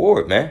that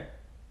reward, man.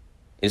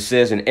 It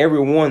says, and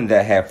everyone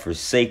that have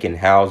forsaken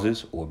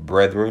houses or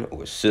brethren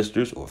or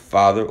sisters or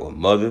father or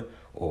mother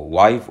or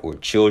wife or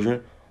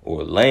children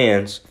or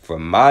lands for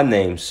my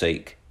name's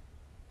sake,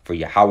 for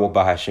Yahweh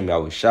Bahashem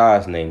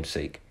Yahushua's name's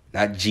sake,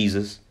 not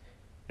Jesus,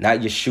 not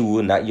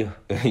Yeshua, not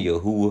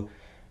Yahuwah,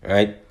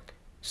 right? It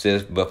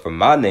says, but for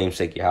my name's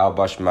sake, Yahweh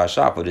Bahashem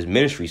Yahushuah, for this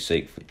ministry's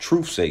sake, for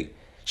truth's sake,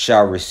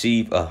 shall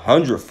receive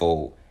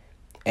 100-fold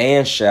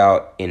and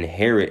shall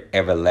inherit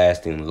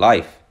everlasting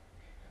life.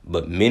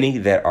 But many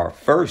that are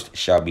first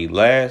shall be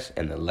last,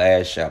 and the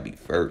last shall be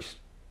first.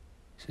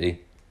 See?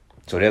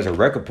 So there's a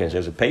recompense,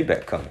 there's a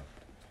payback coming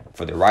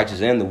for the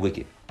righteous and the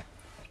wicked.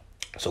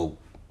 So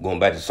going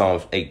back to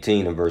Psalms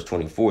 18 and verse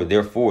 24,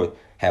 therefore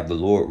have the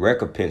Lord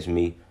recompensed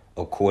me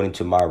according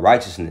to my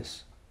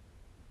righteousness.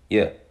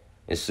 Yeah,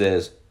 it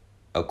says,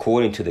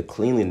 according to the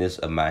cleanliness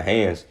of my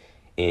hands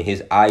in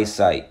his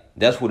eyesight.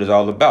 That's what it's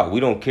all about.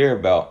 We don't care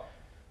about,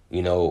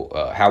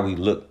 how we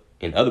look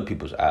in other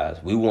people's eyes.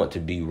 We want to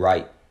be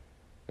right.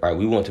 Right?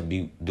 We want to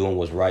be doing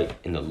what's right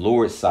in the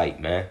Lord's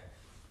sight, man.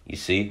 You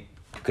see?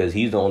 Because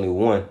he's the only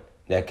one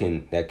that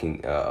can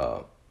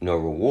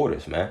reward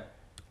us, man.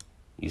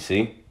 You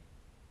see?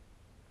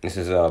 This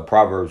is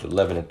Proverbs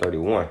 11 and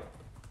 31. It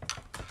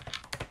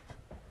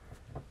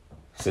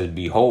says,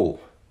 behold,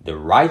 the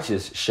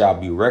righteous shall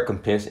be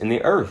recompensed in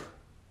the earth,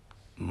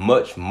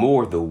 much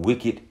more the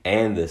wicked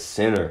and the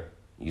sinner.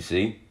 You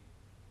see?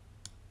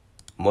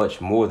 Much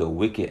more the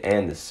wicked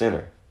and the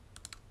sinner.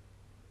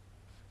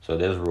 So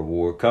there's a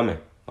reward coming.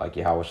 Like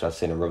Yahushua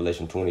said in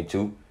Revelation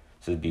 22. It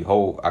says,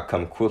 behold, I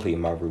come quickly,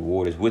 and my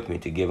reward is with me,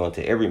 to give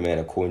unto every man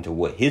according to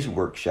what his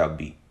work shall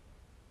be.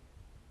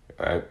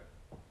 All right.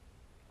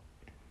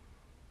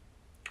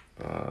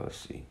 Let's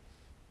see.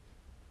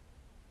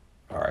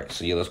 All right.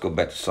 So let's go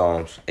back to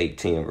Psalms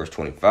 18 verse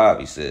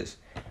 25. He says,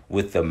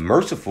 with the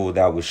merciful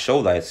thou wilt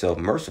show thyself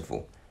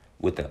merciful.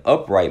 With the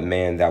upright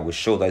man thou wilt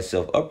show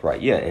thyself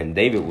upright. Yeah, and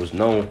David was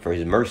known for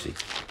his mercy.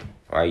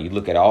 All right. You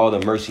look at all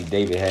the mercy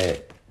David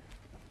had.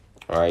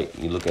 All right.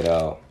 You look at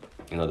the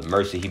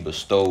mercy he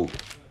bestowed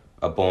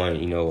upon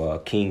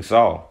King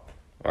Saul.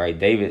 All right.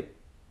 David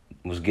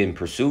was getting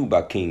pursued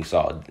by King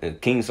Saul.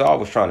 King Saul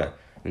was trying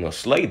to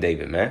slay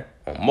David, man,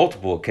 on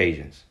multiple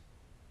occasions,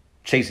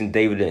 chasing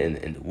David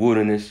in the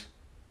wilderness.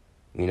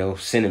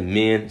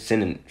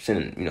 Sending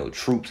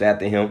troops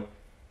after him.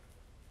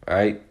 All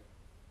right.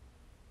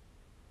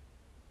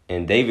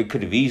 And David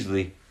could have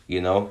easily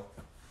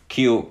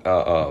killed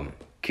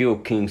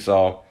King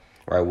Saul,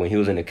 right, when he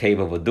was in the cave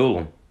of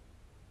Adullam.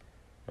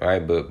 All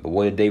right, but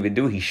what did David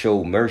do? He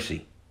showed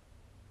mercy.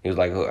 He was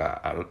like,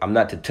 I'm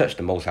not to touch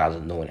the Most High's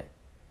anointed.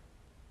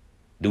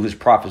 Do his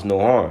prophets no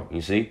harm,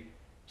 you see?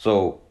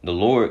 So the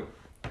Lord,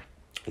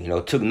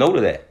 took note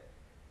of that.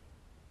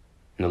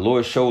 And the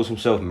Lord shows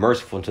himself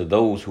merciful to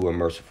those who are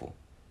merciful.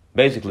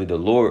 Basically, the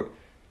Lord,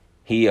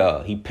 he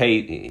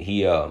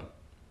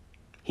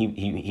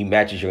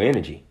matches your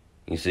energy,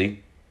 you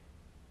see?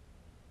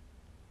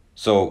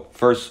 So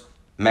first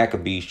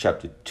Maccabees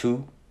chapter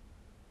 2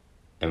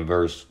 and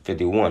verse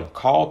 51,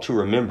 call to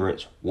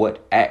remembrance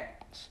what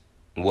acts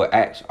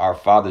our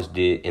fathers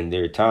did in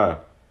their time.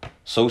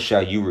 So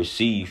shall you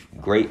receive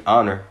great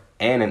honor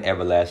and an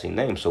everlasting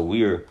name. So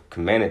we are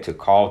commanded to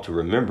call to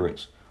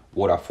remembrance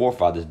what our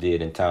forefathers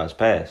did in times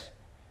past.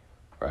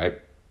 Right?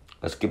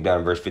 Let's skip down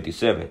to verse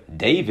 57.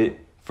 David,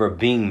 for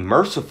being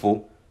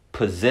merciful,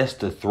 possessed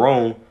the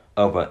throne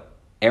of an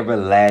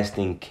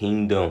everlasting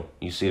kingdom.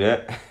 You see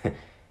that?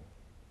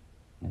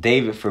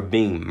 David for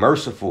being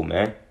merciful,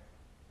 man.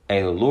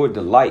 And the Lord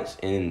delights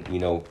in,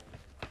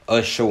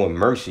 us showing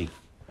mercy.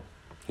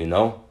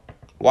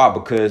 Why?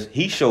 Because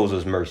he shows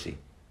us mercy.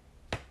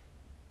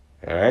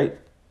 All right.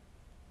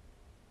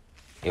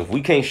 If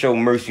we can't show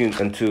mercy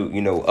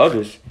unto,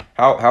 others,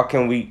 how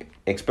can we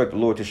expect the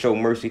Lord to show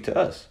mercy to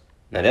us?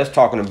 Now that's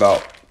talking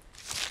about,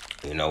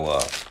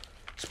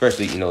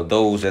 especially,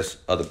 those that's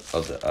of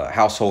the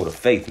household of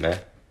faith, man.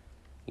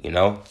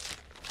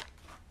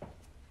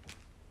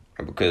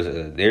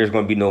 Because there's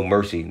going to be no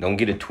mercy. Don't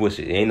get it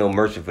twisted. There ain't no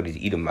mercy for these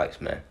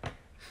Edomites, man.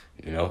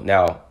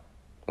 Now,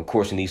 of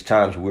course, in these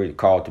times, we're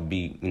called to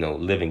be,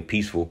 living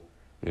peaceful.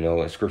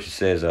 As Scripture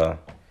says,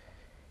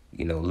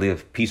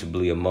 live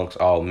peaceably amongst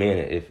all men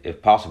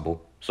if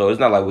possible. So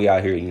it's not like we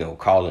out here,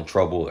 causing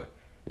trouble or,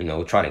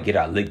 trying to get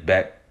our lick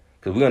back.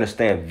 Because we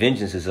understand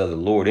vengeance is of the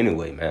Lord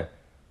anyway, man.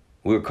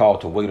 We're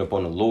called to wait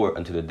upon the Lord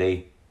until the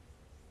day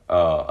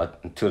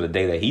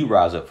that he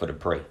rise up for the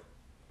prey.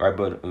 Right,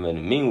 but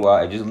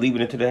meanwhile, just leave it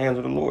into the hands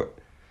of the Lord.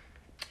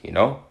 We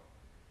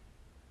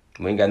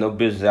ain't got no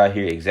business out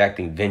here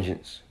exacting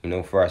vengeance,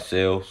 for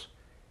ourselves.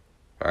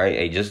 All right,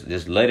 hey, just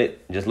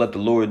let the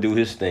Lord do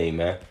his thing,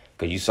 man.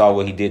 Because you saw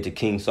what he did to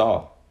King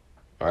Saul.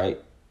 All right,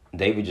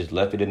 David just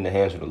left it in the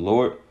hands of the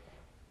Lord.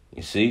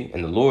 You see,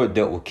 and the Lord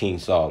dealt with King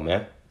Saul,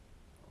 man.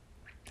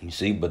 You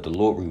see, but the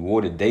Lord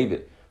rewarded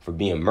David for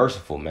being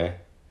merciful, man,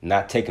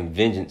 not taking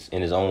vengeance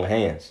in his own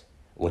hands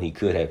when he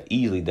could have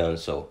easily done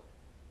so.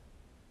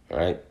 All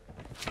right.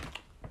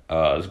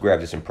 Let's grab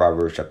this in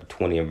Proverbs chapter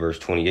 20 and verse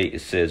 28. It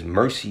says,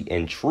 mercy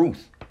and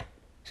truth.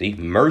 See,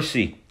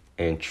 mercy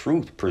and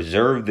truth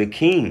preserve the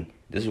king.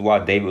 This is why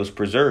David was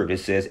preserved. It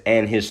says,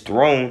 and his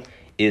throne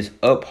is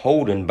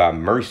upholden by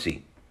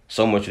mercy.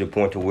 So much to the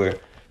point to where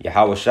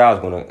Yahweh Shah is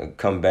going to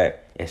come back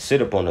and sit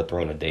upon the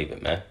throne of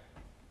David, man.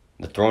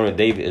 The throne of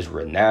David is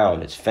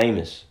renowned. It's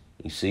famous,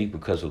 you see,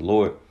 because the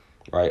Lord,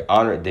 right,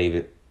 honored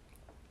David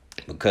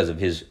because of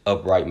his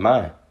upright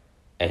mind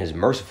and his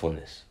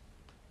mercifulness.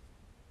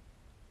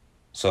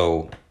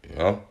 So,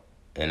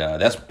 and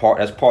that's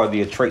part of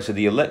the traits of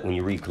the elect when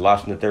you read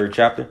Colossians the 3rd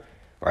chapter,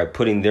 right?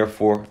 Putting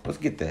therefore, let's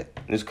get that.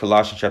 This is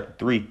Colossians chapter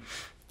 3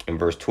 and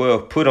verse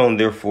 12. Put on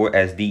therefore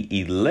as the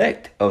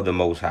elect of the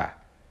Most High.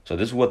 So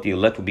this is what the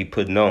elect will be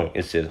putting on.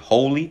 It says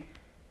holy,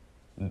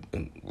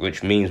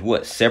 which means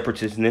what?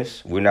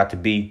 Separateness. We're not to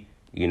be,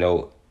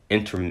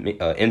 interwoven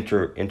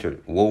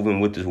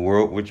with this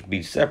world, which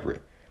be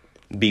separate.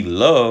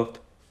 Beloved,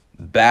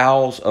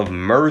 bowels of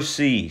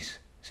mercies.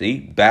 See,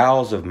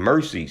 bowels of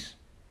mercies,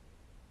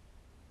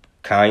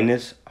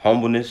 kindness,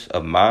 humbleness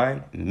of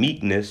mind,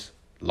 meekness,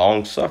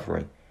 long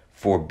suffering,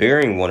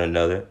 forbearing one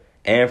another,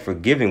 and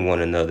forgiving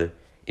one another.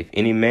 If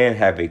any man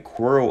have a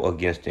quarrel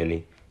against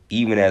any,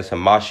 even as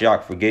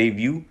Hamashiach forgave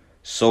you,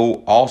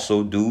 so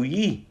also do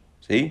ye.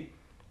 See,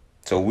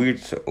 so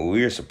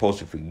we're supposed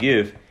to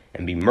forgive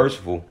and be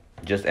merciful,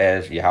 just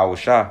as Yahweh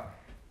Shah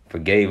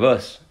forgave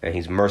us, and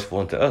he's merciful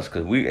unto us.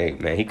 Because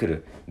he could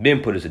have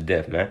been put us to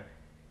death, man.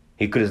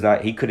 He could have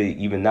not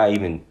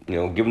even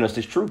given us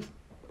this truth.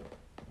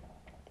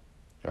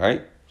 All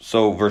right.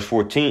 So verse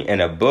 14,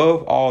 and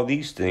above all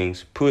these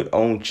things, put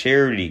on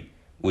charity,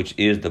 which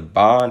is the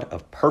bond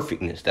of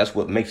perfectness. That's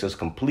what makes us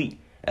complete.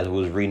 As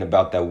we was reading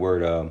about that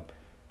word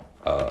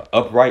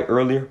upright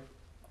earlier,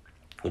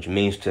 which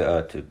means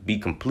to be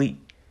complete,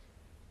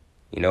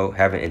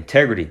 having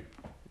integrity,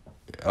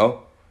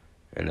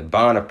 and the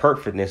bond of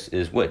perfectness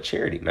is what?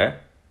 Charity, man.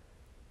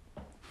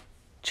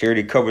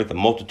 Charity covereth a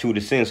multitude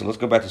of sins. So let's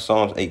go back to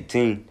Psalms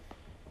 18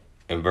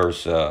 and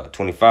verse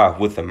 25.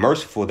 With the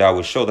merciful thou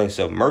wilt show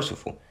thyself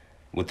merciful.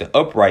 With the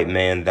upright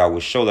man thou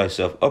wilt show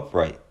thyself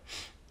upright.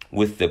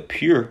 With the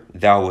pure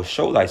thou wilt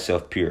show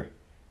thyself pure.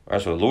 All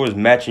right, so the Lord is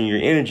matching your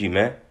energy,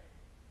 man.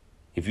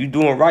 If you're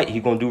doing right,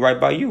 he's going to do right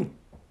by you.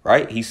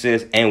 Right? He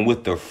says, and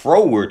with the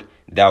froward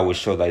thou wilt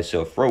show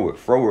thyself froward.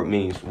 Froward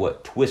means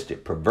what?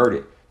 Twisted,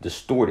 perverted,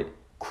 distorted,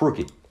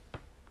 crooked.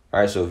 All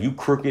right, so if you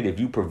crooked,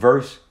 if you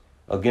perverse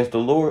against the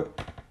Lord,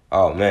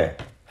 oh man,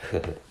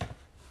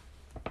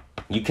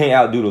 you can't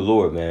outdo the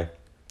Lord, man,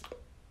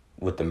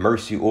 with the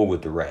mercy or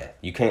with the wrath.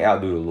 You can't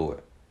outdo the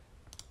Lord.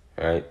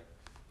 All right,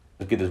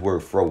 let's get this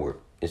word froward.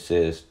 It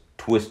says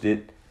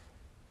twisted,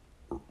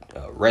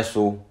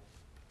 wrestle,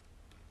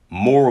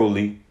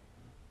 morally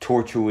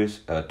torturous.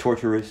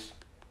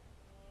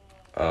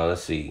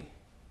 Let's see.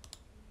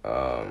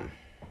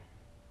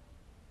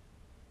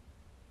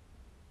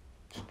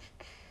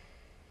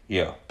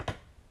 Yeah.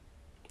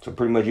 So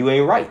pretty much you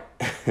ain't right.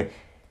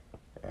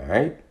 All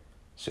right.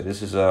 So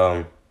this is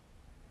let's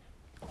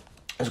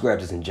grab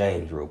this in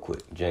James real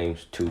quick.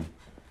 James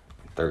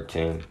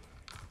 2:13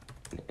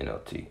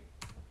 NLT.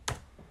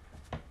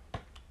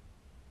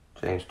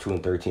 James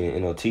 2:13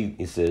 NLT.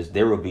 It says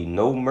there will be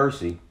no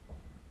mercy.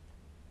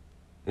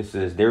 It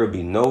says there will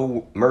be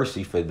no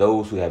mercy for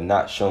those who have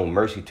not shown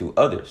mercy to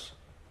others.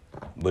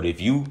 But if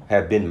you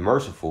have been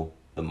merciful,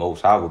 the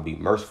Most High will be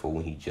merciful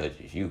when he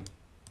judges you.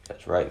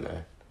 That's right,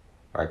 man.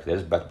 All right, because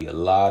there's about to be a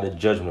lot of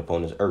judgment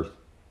upon this earth.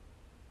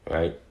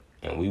 right?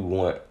 And we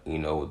want, we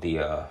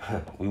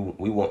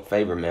want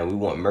favor, man. We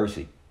want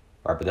mercy,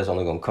 right? But that's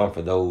only gonna come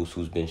for those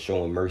who's been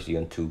showing mercy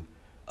unto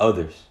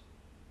others,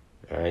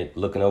 all right?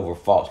 Looking over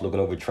faults, looking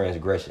over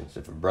transgressions.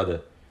 If a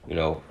brother,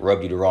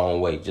 rub you the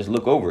wrong way, just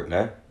look over it,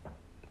 man.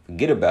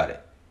 Forget about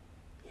it,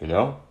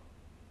 because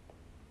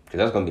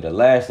that's gonna be the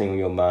last thing on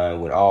your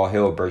mind when all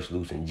hell breaks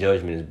loose and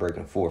judgment is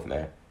breaking forth,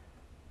 man.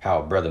 How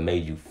a brother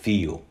made you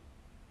feel.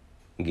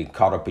 You get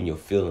caught up in your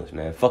feelings,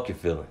 man. Fuck your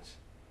feelings,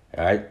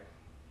 all right?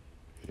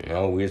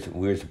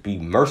 We're to be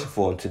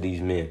merciful unto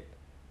these men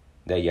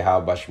that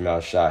Yahweh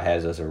Shemal Shah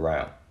has us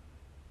around.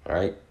 All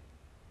right.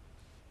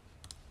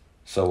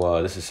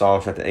 So this is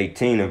Psalm chapter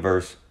 18 and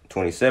verse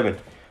 27.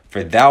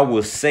 For thou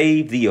wilt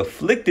save the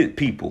afflicted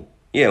people.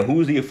 Yeah,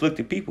 who's the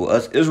afflicted people?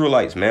 Us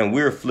Israelites, man.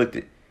 We're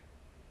afflicted.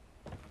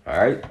 All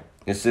right.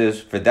 It says,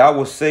 for thou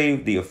wilt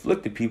save the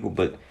afflicted people,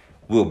 but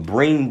will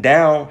bring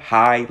down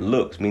high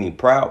looks, meaning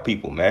proud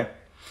people, man.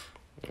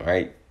 All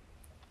right.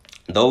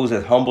 Those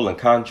that humble and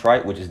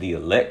contrite, which is the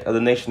elect of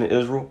the nation of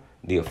Israel,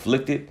 the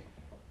afflicted,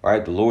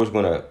 right? The Lord's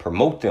going to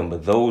promote them.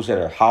 But those that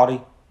are haughty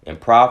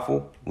and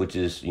prideful, which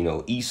is,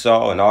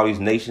 Esau and all these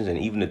nations and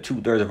even the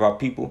 2/3 of our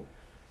people,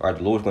 right?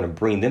 The Lord's going to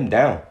bring them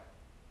down.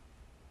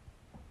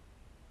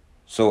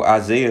 So not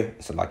Isaiah.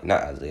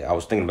 I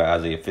was thinking about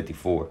Isaiah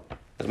 54.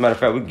 As a matter of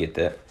fact, we get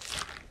that.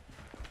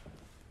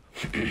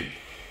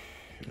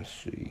 Let's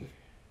see.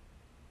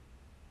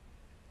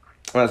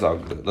 That's all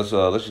good. Let's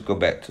just go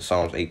back to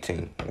Psalms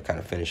 18 and kind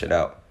of finish it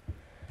out.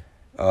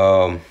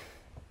 Psalms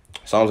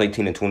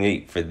 18 and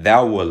 28. For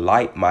thou wilt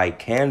light my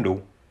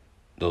candle,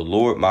 the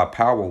Lord my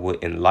power will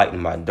enlighten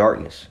my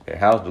darkness. And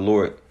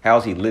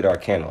how's he lit our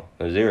candle?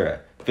 Is there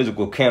a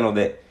physical candle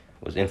that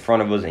was in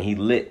front of us and he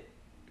lit?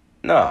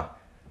 Nah.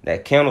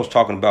 That candle's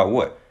talking about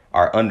what?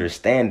 Our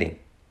understanding,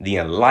 the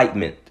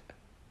enlightenment.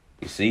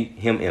 You see,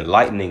 him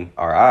enlightening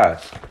our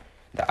eyes,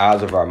 the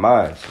eyes of our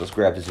minds. Let's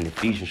grab this in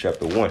Ephesians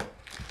chapter 1.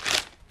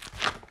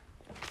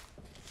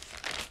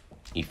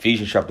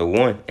 Ephesians chapter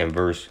 1 and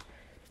verse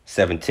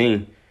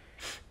 17,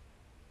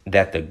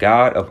 that the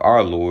God of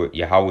our Lord,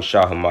 Yahweh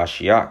Shah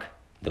HaMashiach,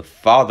 the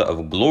Father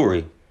of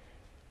glory,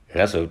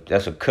 and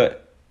that's a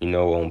cut,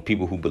 on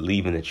people who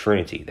believe in the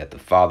Trinity, that the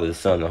Father, the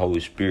Son, and the Holy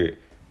Spirit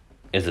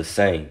is the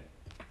same.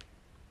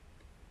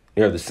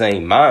 They're the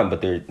same mind, but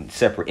they're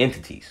separate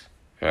entities,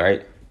 all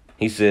right?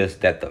 He says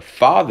that the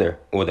Father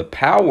or the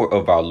power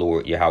of our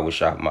Lord, Yahweh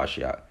Shah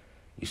HaMashiach,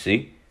 you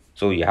see?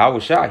 So Yahweh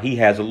Shah, he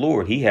has a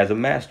Lord, he has a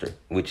master,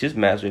 which his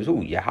master is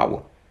who?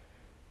 Yahweh.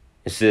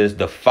 It says,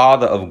 the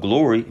Father of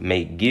glory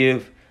may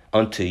give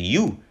unto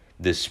you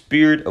the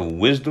spirit of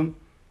wisdom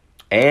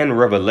and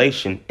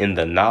revelation in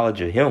the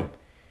knowledge of him.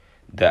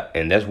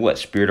 And that's what?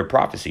 Spirit of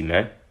prophecy,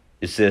 man.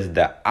 It says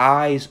the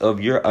eyes of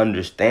your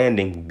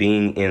understanding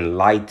being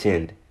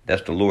enlightened.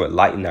 That's the Lord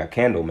lighting our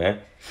candle, man.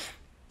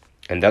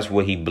 And that's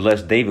what he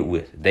blessed David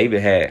with.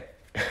 David had,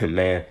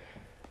 man,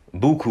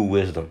 buku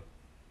wisdom.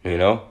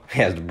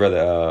 As the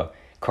brother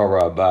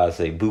Kara Abad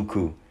say,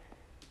 buku.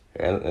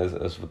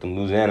 That's what the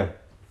Louisiana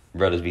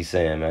brothers be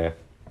saying, man.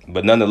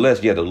 But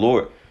nonetheless, yeah, the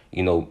Lord,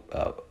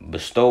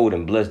 bestowed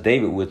and blessed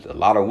David with a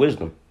lot of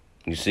wisdom.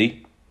 You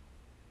see,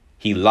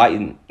 he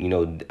lightened,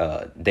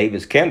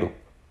 David's candle.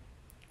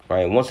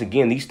 Right. And once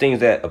again, these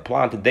things that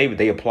apply to David,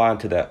 they apply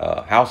to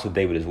the house of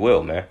David as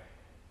well, man.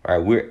 All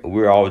right.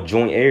 We're all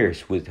joint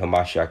heirs with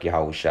Hamashiach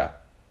Yahweh Shah.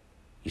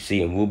 You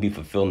see, and we'll be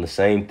fulfilling the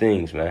same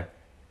things, man.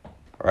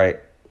 Right.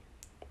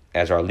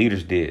 As our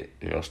leaders did,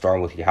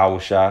 starting with Yahweh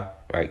Shah,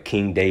 right,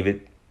 King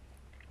David.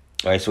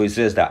 All right, so he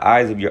says, the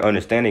eyes of your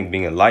understanding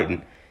being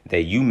enlightened,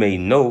 that you may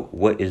know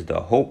what is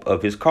the hope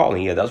of his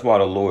calling. Yeah, that's why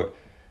the Lord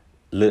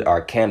lit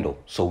our candle,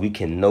 so we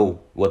can know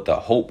what the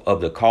hope of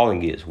the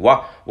calling is.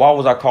 Why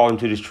was I called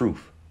into this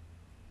truth?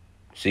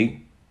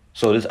 See?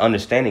 So this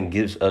understanding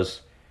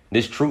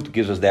this truth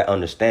gives us that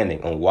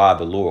understanding on why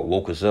the Lord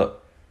woke us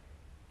up.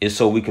 It's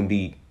so we can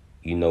be,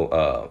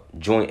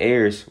 joint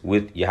heirs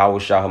with Yahweh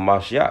Shah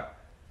HaMashiach.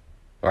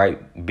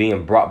 Right,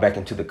 being brought back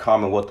into the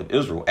commonwealth of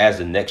Israel, as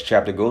the next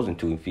chapter goes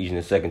into,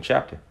 Ephesians, the 2nd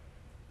chapter.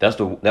 That's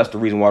the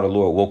reason why the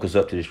Lord woke us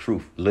up to this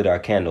truth, lit our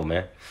candle,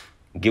 man.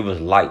 Give us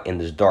light in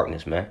this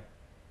darkness, man.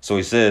 So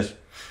he says,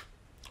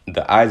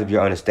 the eyes of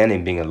your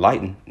understanding being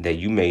enlightened, that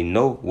you may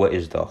know what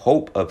is the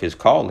hope of his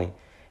calling,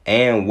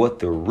 and what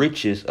the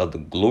riches of the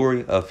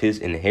glory of his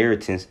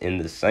inheritance in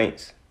the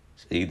saints.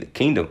 See, the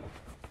kingdom.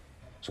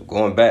 So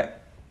going back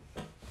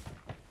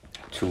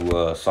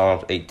to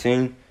Psalms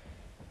 18.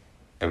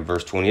 And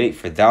verse 28,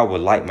 for thou wilt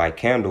light my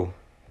candle,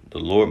 the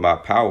Lord my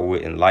power will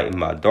enlighten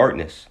my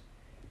darkness.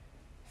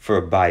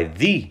 For by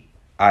thee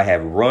I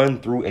have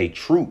run through a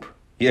troop.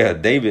 Yeah,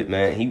 David,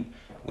 man, he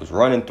was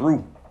running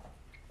through,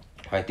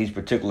 right, these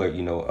particular,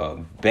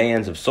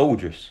 bands of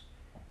soldiers.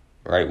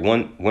 Right,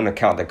 one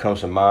account that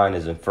comes to mind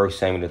is in 1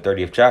 Samuel, the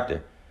 30th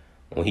chapter,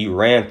 when he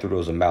ran through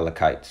those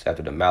Amalekites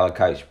after the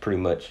Amalekites pretty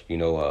much,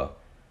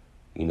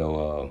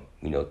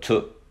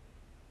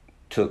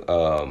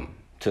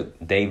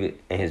 took David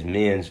and his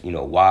men's,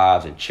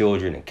 wives and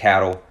children and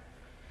cattle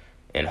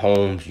and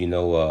homes,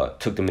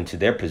 took them into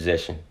their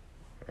possession,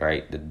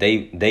 right?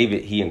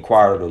 David, he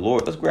inquired of the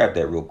Lord. Let's grab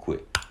that real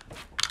quick.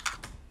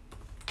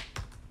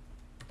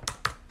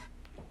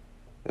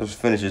 Let's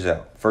finish this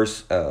out.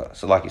 First,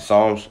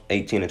 Psalms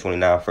 18 and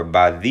 29. For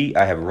by thee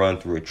I have run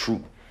through a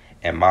troop,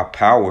 and my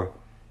power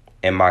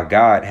and my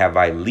God have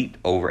I leaped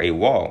over a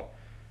wall.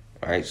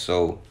 All right,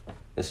 so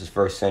this is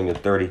 1 Samuel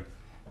 30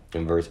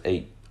 and verse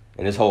 8.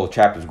 And this whole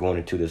chapter is going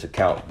into this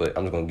account, but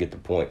I'm just going to get the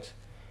points.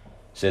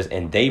 It says,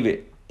 and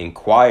David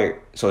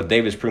inquired. So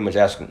David's pretty much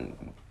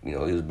asking, he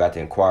was about to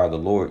inquire of the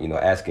Lord,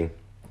 asking,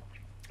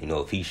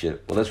 if he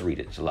should. Well, let's read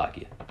it,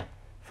 Salakia.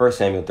 1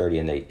 Samuel 30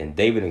 and 8. And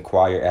David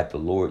inquired at the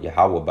Lord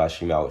Yahweh by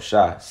Shema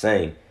Shah,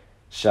 saying,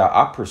 shall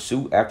I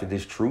pursue after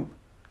this troop?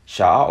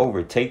 Shall I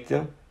overtake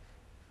them?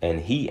 And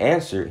he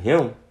answered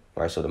him,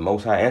 right? So the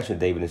Most High answered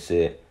David and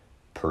said,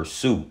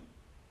 pursue,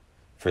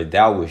 for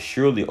thou wilt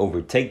surely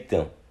overtake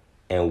them,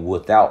 and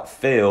without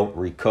fail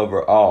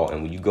recover all.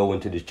 And when you go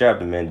into this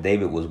chapter, man,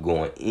 David was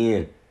going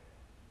in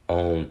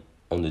on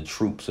the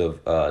troops of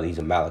these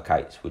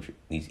Amalekites, which are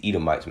these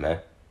Edomites, man.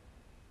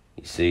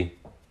 You see?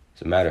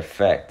 As a matter of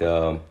fact,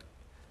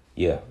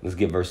 let's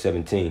get verse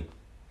 17.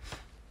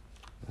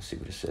 Let's see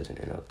what it says in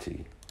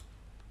NLT.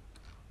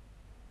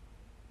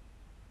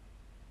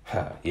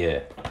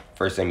 Yeah,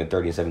 1 Samuel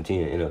 30 and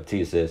 17 in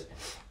NLT, it says,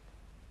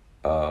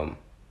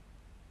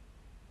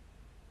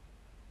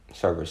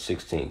 verse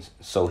 16.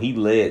 So he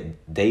led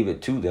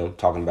David to them,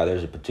 talking about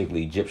there's a particular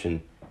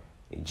Egyptian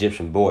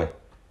boy,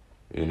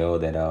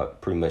 that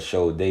pretty much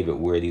showed David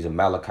where these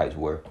Amalekites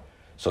were.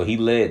 So he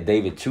led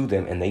David to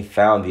them, and they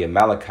found the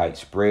Amalekites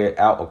spread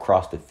out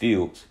across the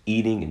fields,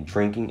 eating and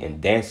drinking and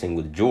dancing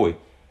with joy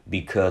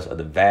because of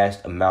the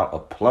vast amount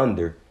of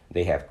plunder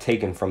they have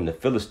taken from the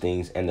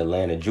Philistines and the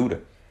land of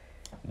Judah.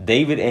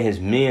 David and his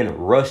men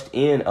rushed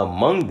in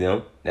among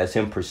them, that's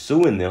him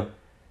pursuing them,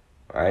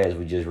 right, as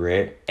we just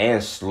read,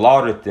 and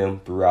slaughtered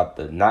them throughout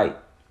the night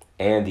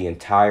and the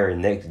entire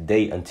next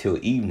day until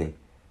evening.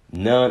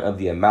 None of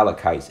the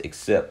Amalekites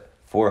except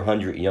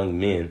 400 young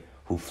men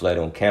who fled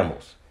on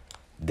camels.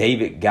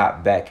 David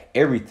got back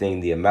everything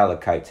the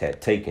Amalekites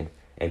had taken,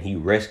 and he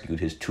rescued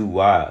his 2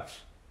 wives.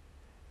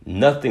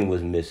 Nothing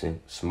was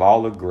missing,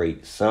 small or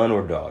great, son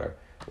or daughter,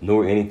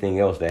 nor anything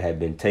else that had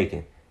been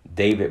taken.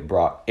 David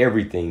brought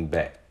everything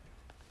back.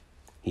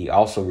 He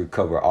also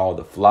recovered all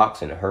the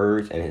flocks and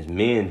herds, and his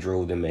men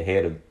drove them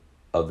ahead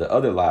of the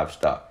other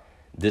livestock.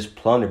 This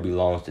plunder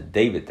belongs to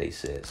David, they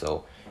said.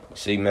 So, you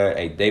see,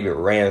 man, David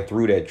ran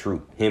through that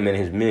troop, him and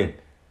his men,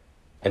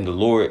 and the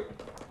Lord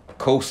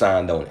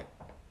co-signed on it.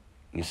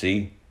 You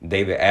see,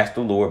 David asked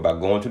the Lord by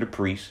going to the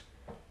priest,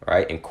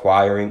 right,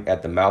 inquiring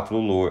at the mouth of the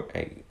Lord,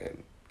 hey,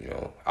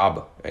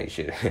 Abba, hey,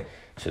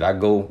 should I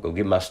go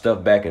get my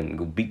stuff back and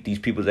go beat these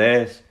people's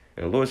ass?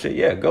 And the Lord said,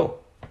 yeah, go.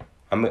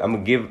 I'm gonna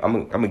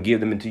give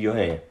them into your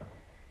hand.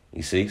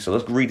 You see? So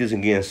let's read this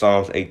again,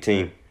 Psalms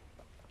 18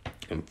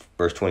 and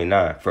verse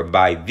 29. For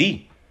by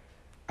thee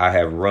I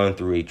have run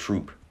through a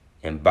troop,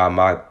 and by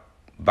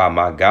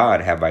my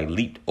God have I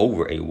leaped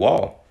over a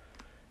wall.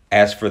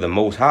 As for the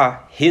Most High,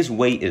 his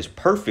way is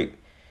perfect.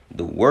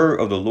 The word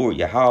of the Lord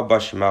Yahweh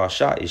B'Shema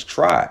Shah is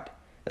tried.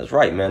 That's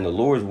right, man. The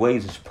Lord's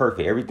ways is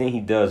perfect. Everything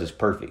he does is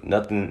perfect.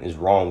 Nothing is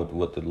wrong with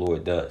what the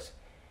Lord does.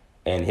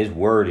 And his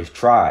word is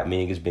tried,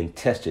 meaning it's been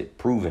tested,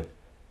 proven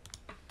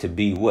to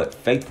be what?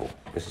 Faithful.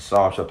 This is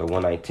Psalm chapter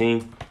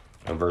 119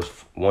 and verse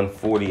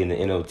 140 in the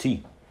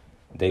NLT.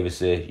 David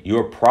said,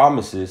 your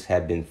promises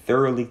have been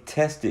thoroughly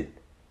tested.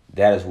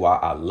 That is why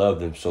I love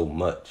them so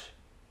much.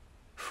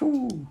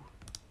 Whew.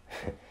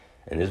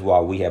 And this is why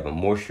we have a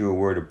more sure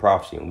word of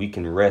prophecy, and we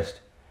can rest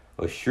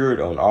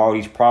assured on all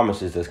these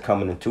promises that's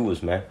coming into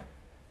us, man.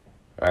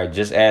 All right,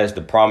 just as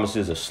the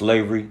promises of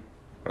slavery,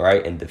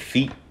 right, and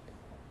defeat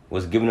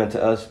was given unto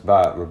us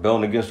by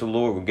rebelling against the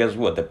Lord, well, guess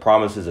what? The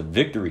promises of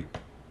victory,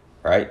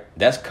 right,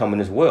 that's coming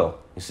as well.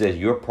 It says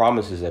your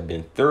promises have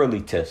been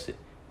thoroughly tested.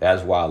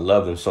 That's why I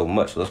love them so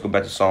much. So let's go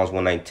back to Psalms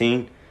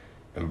 119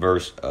 and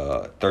verse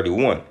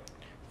 31.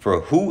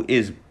 For who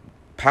is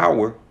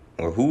power,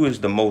 or who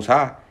is the Most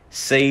High,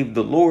 save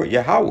the Lord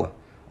Yahweh?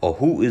 Or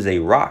who is a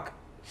rock,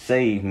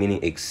 save, meaning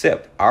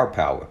except our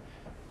power?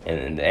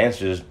 And the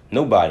answer is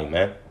nobody,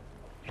 man.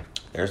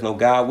 There's no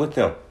God with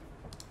them.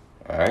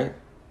 All right.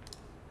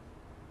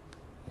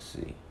 Let's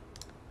see.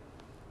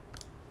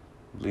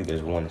 I believe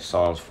there's one in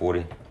Psalms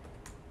 40.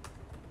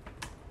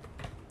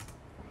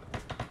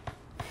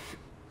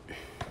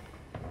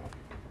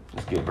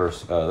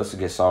 Let's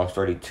get Psalms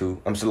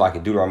 32. I'm still like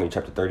in Deuteronomy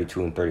chapter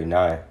 32 and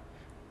 39.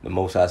 The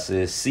Most High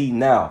says, see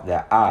now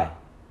that I,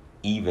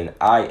 even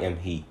I am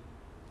he,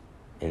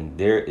 and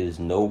there is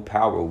no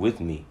power with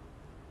me.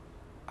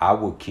 I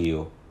will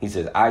kill. He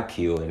says, I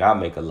kill and I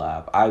make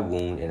alive. I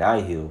wound and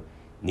I heal.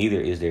 Neither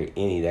is there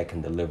any that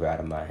can deliver out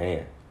of my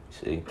hand.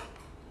 See?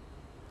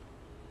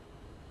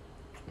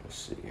 Let's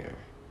see here.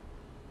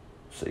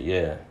 So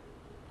yeah.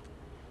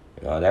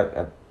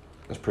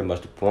 That's pretty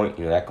much the point.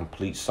 That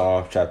completes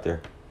Psalm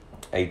chapter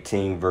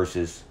 18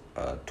 verses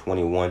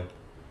 21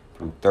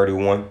 through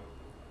 31.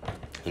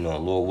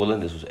 Lord willing,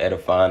 this was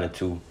edifying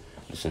unto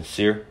the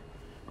sincere.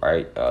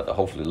 right? The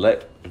hopefully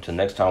elect. Until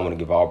next time, I want to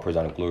give all praise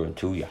and glory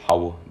unto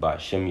Yahweh, by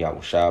Hashem,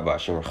 Yahushua, by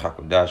Hashem,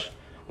 Rachakadash.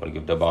 I want to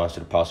give double honors to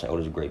the apostle and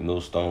elders of Great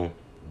Millstone,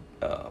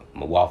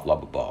 Mawaf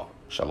Lababal.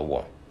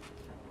 Shalom.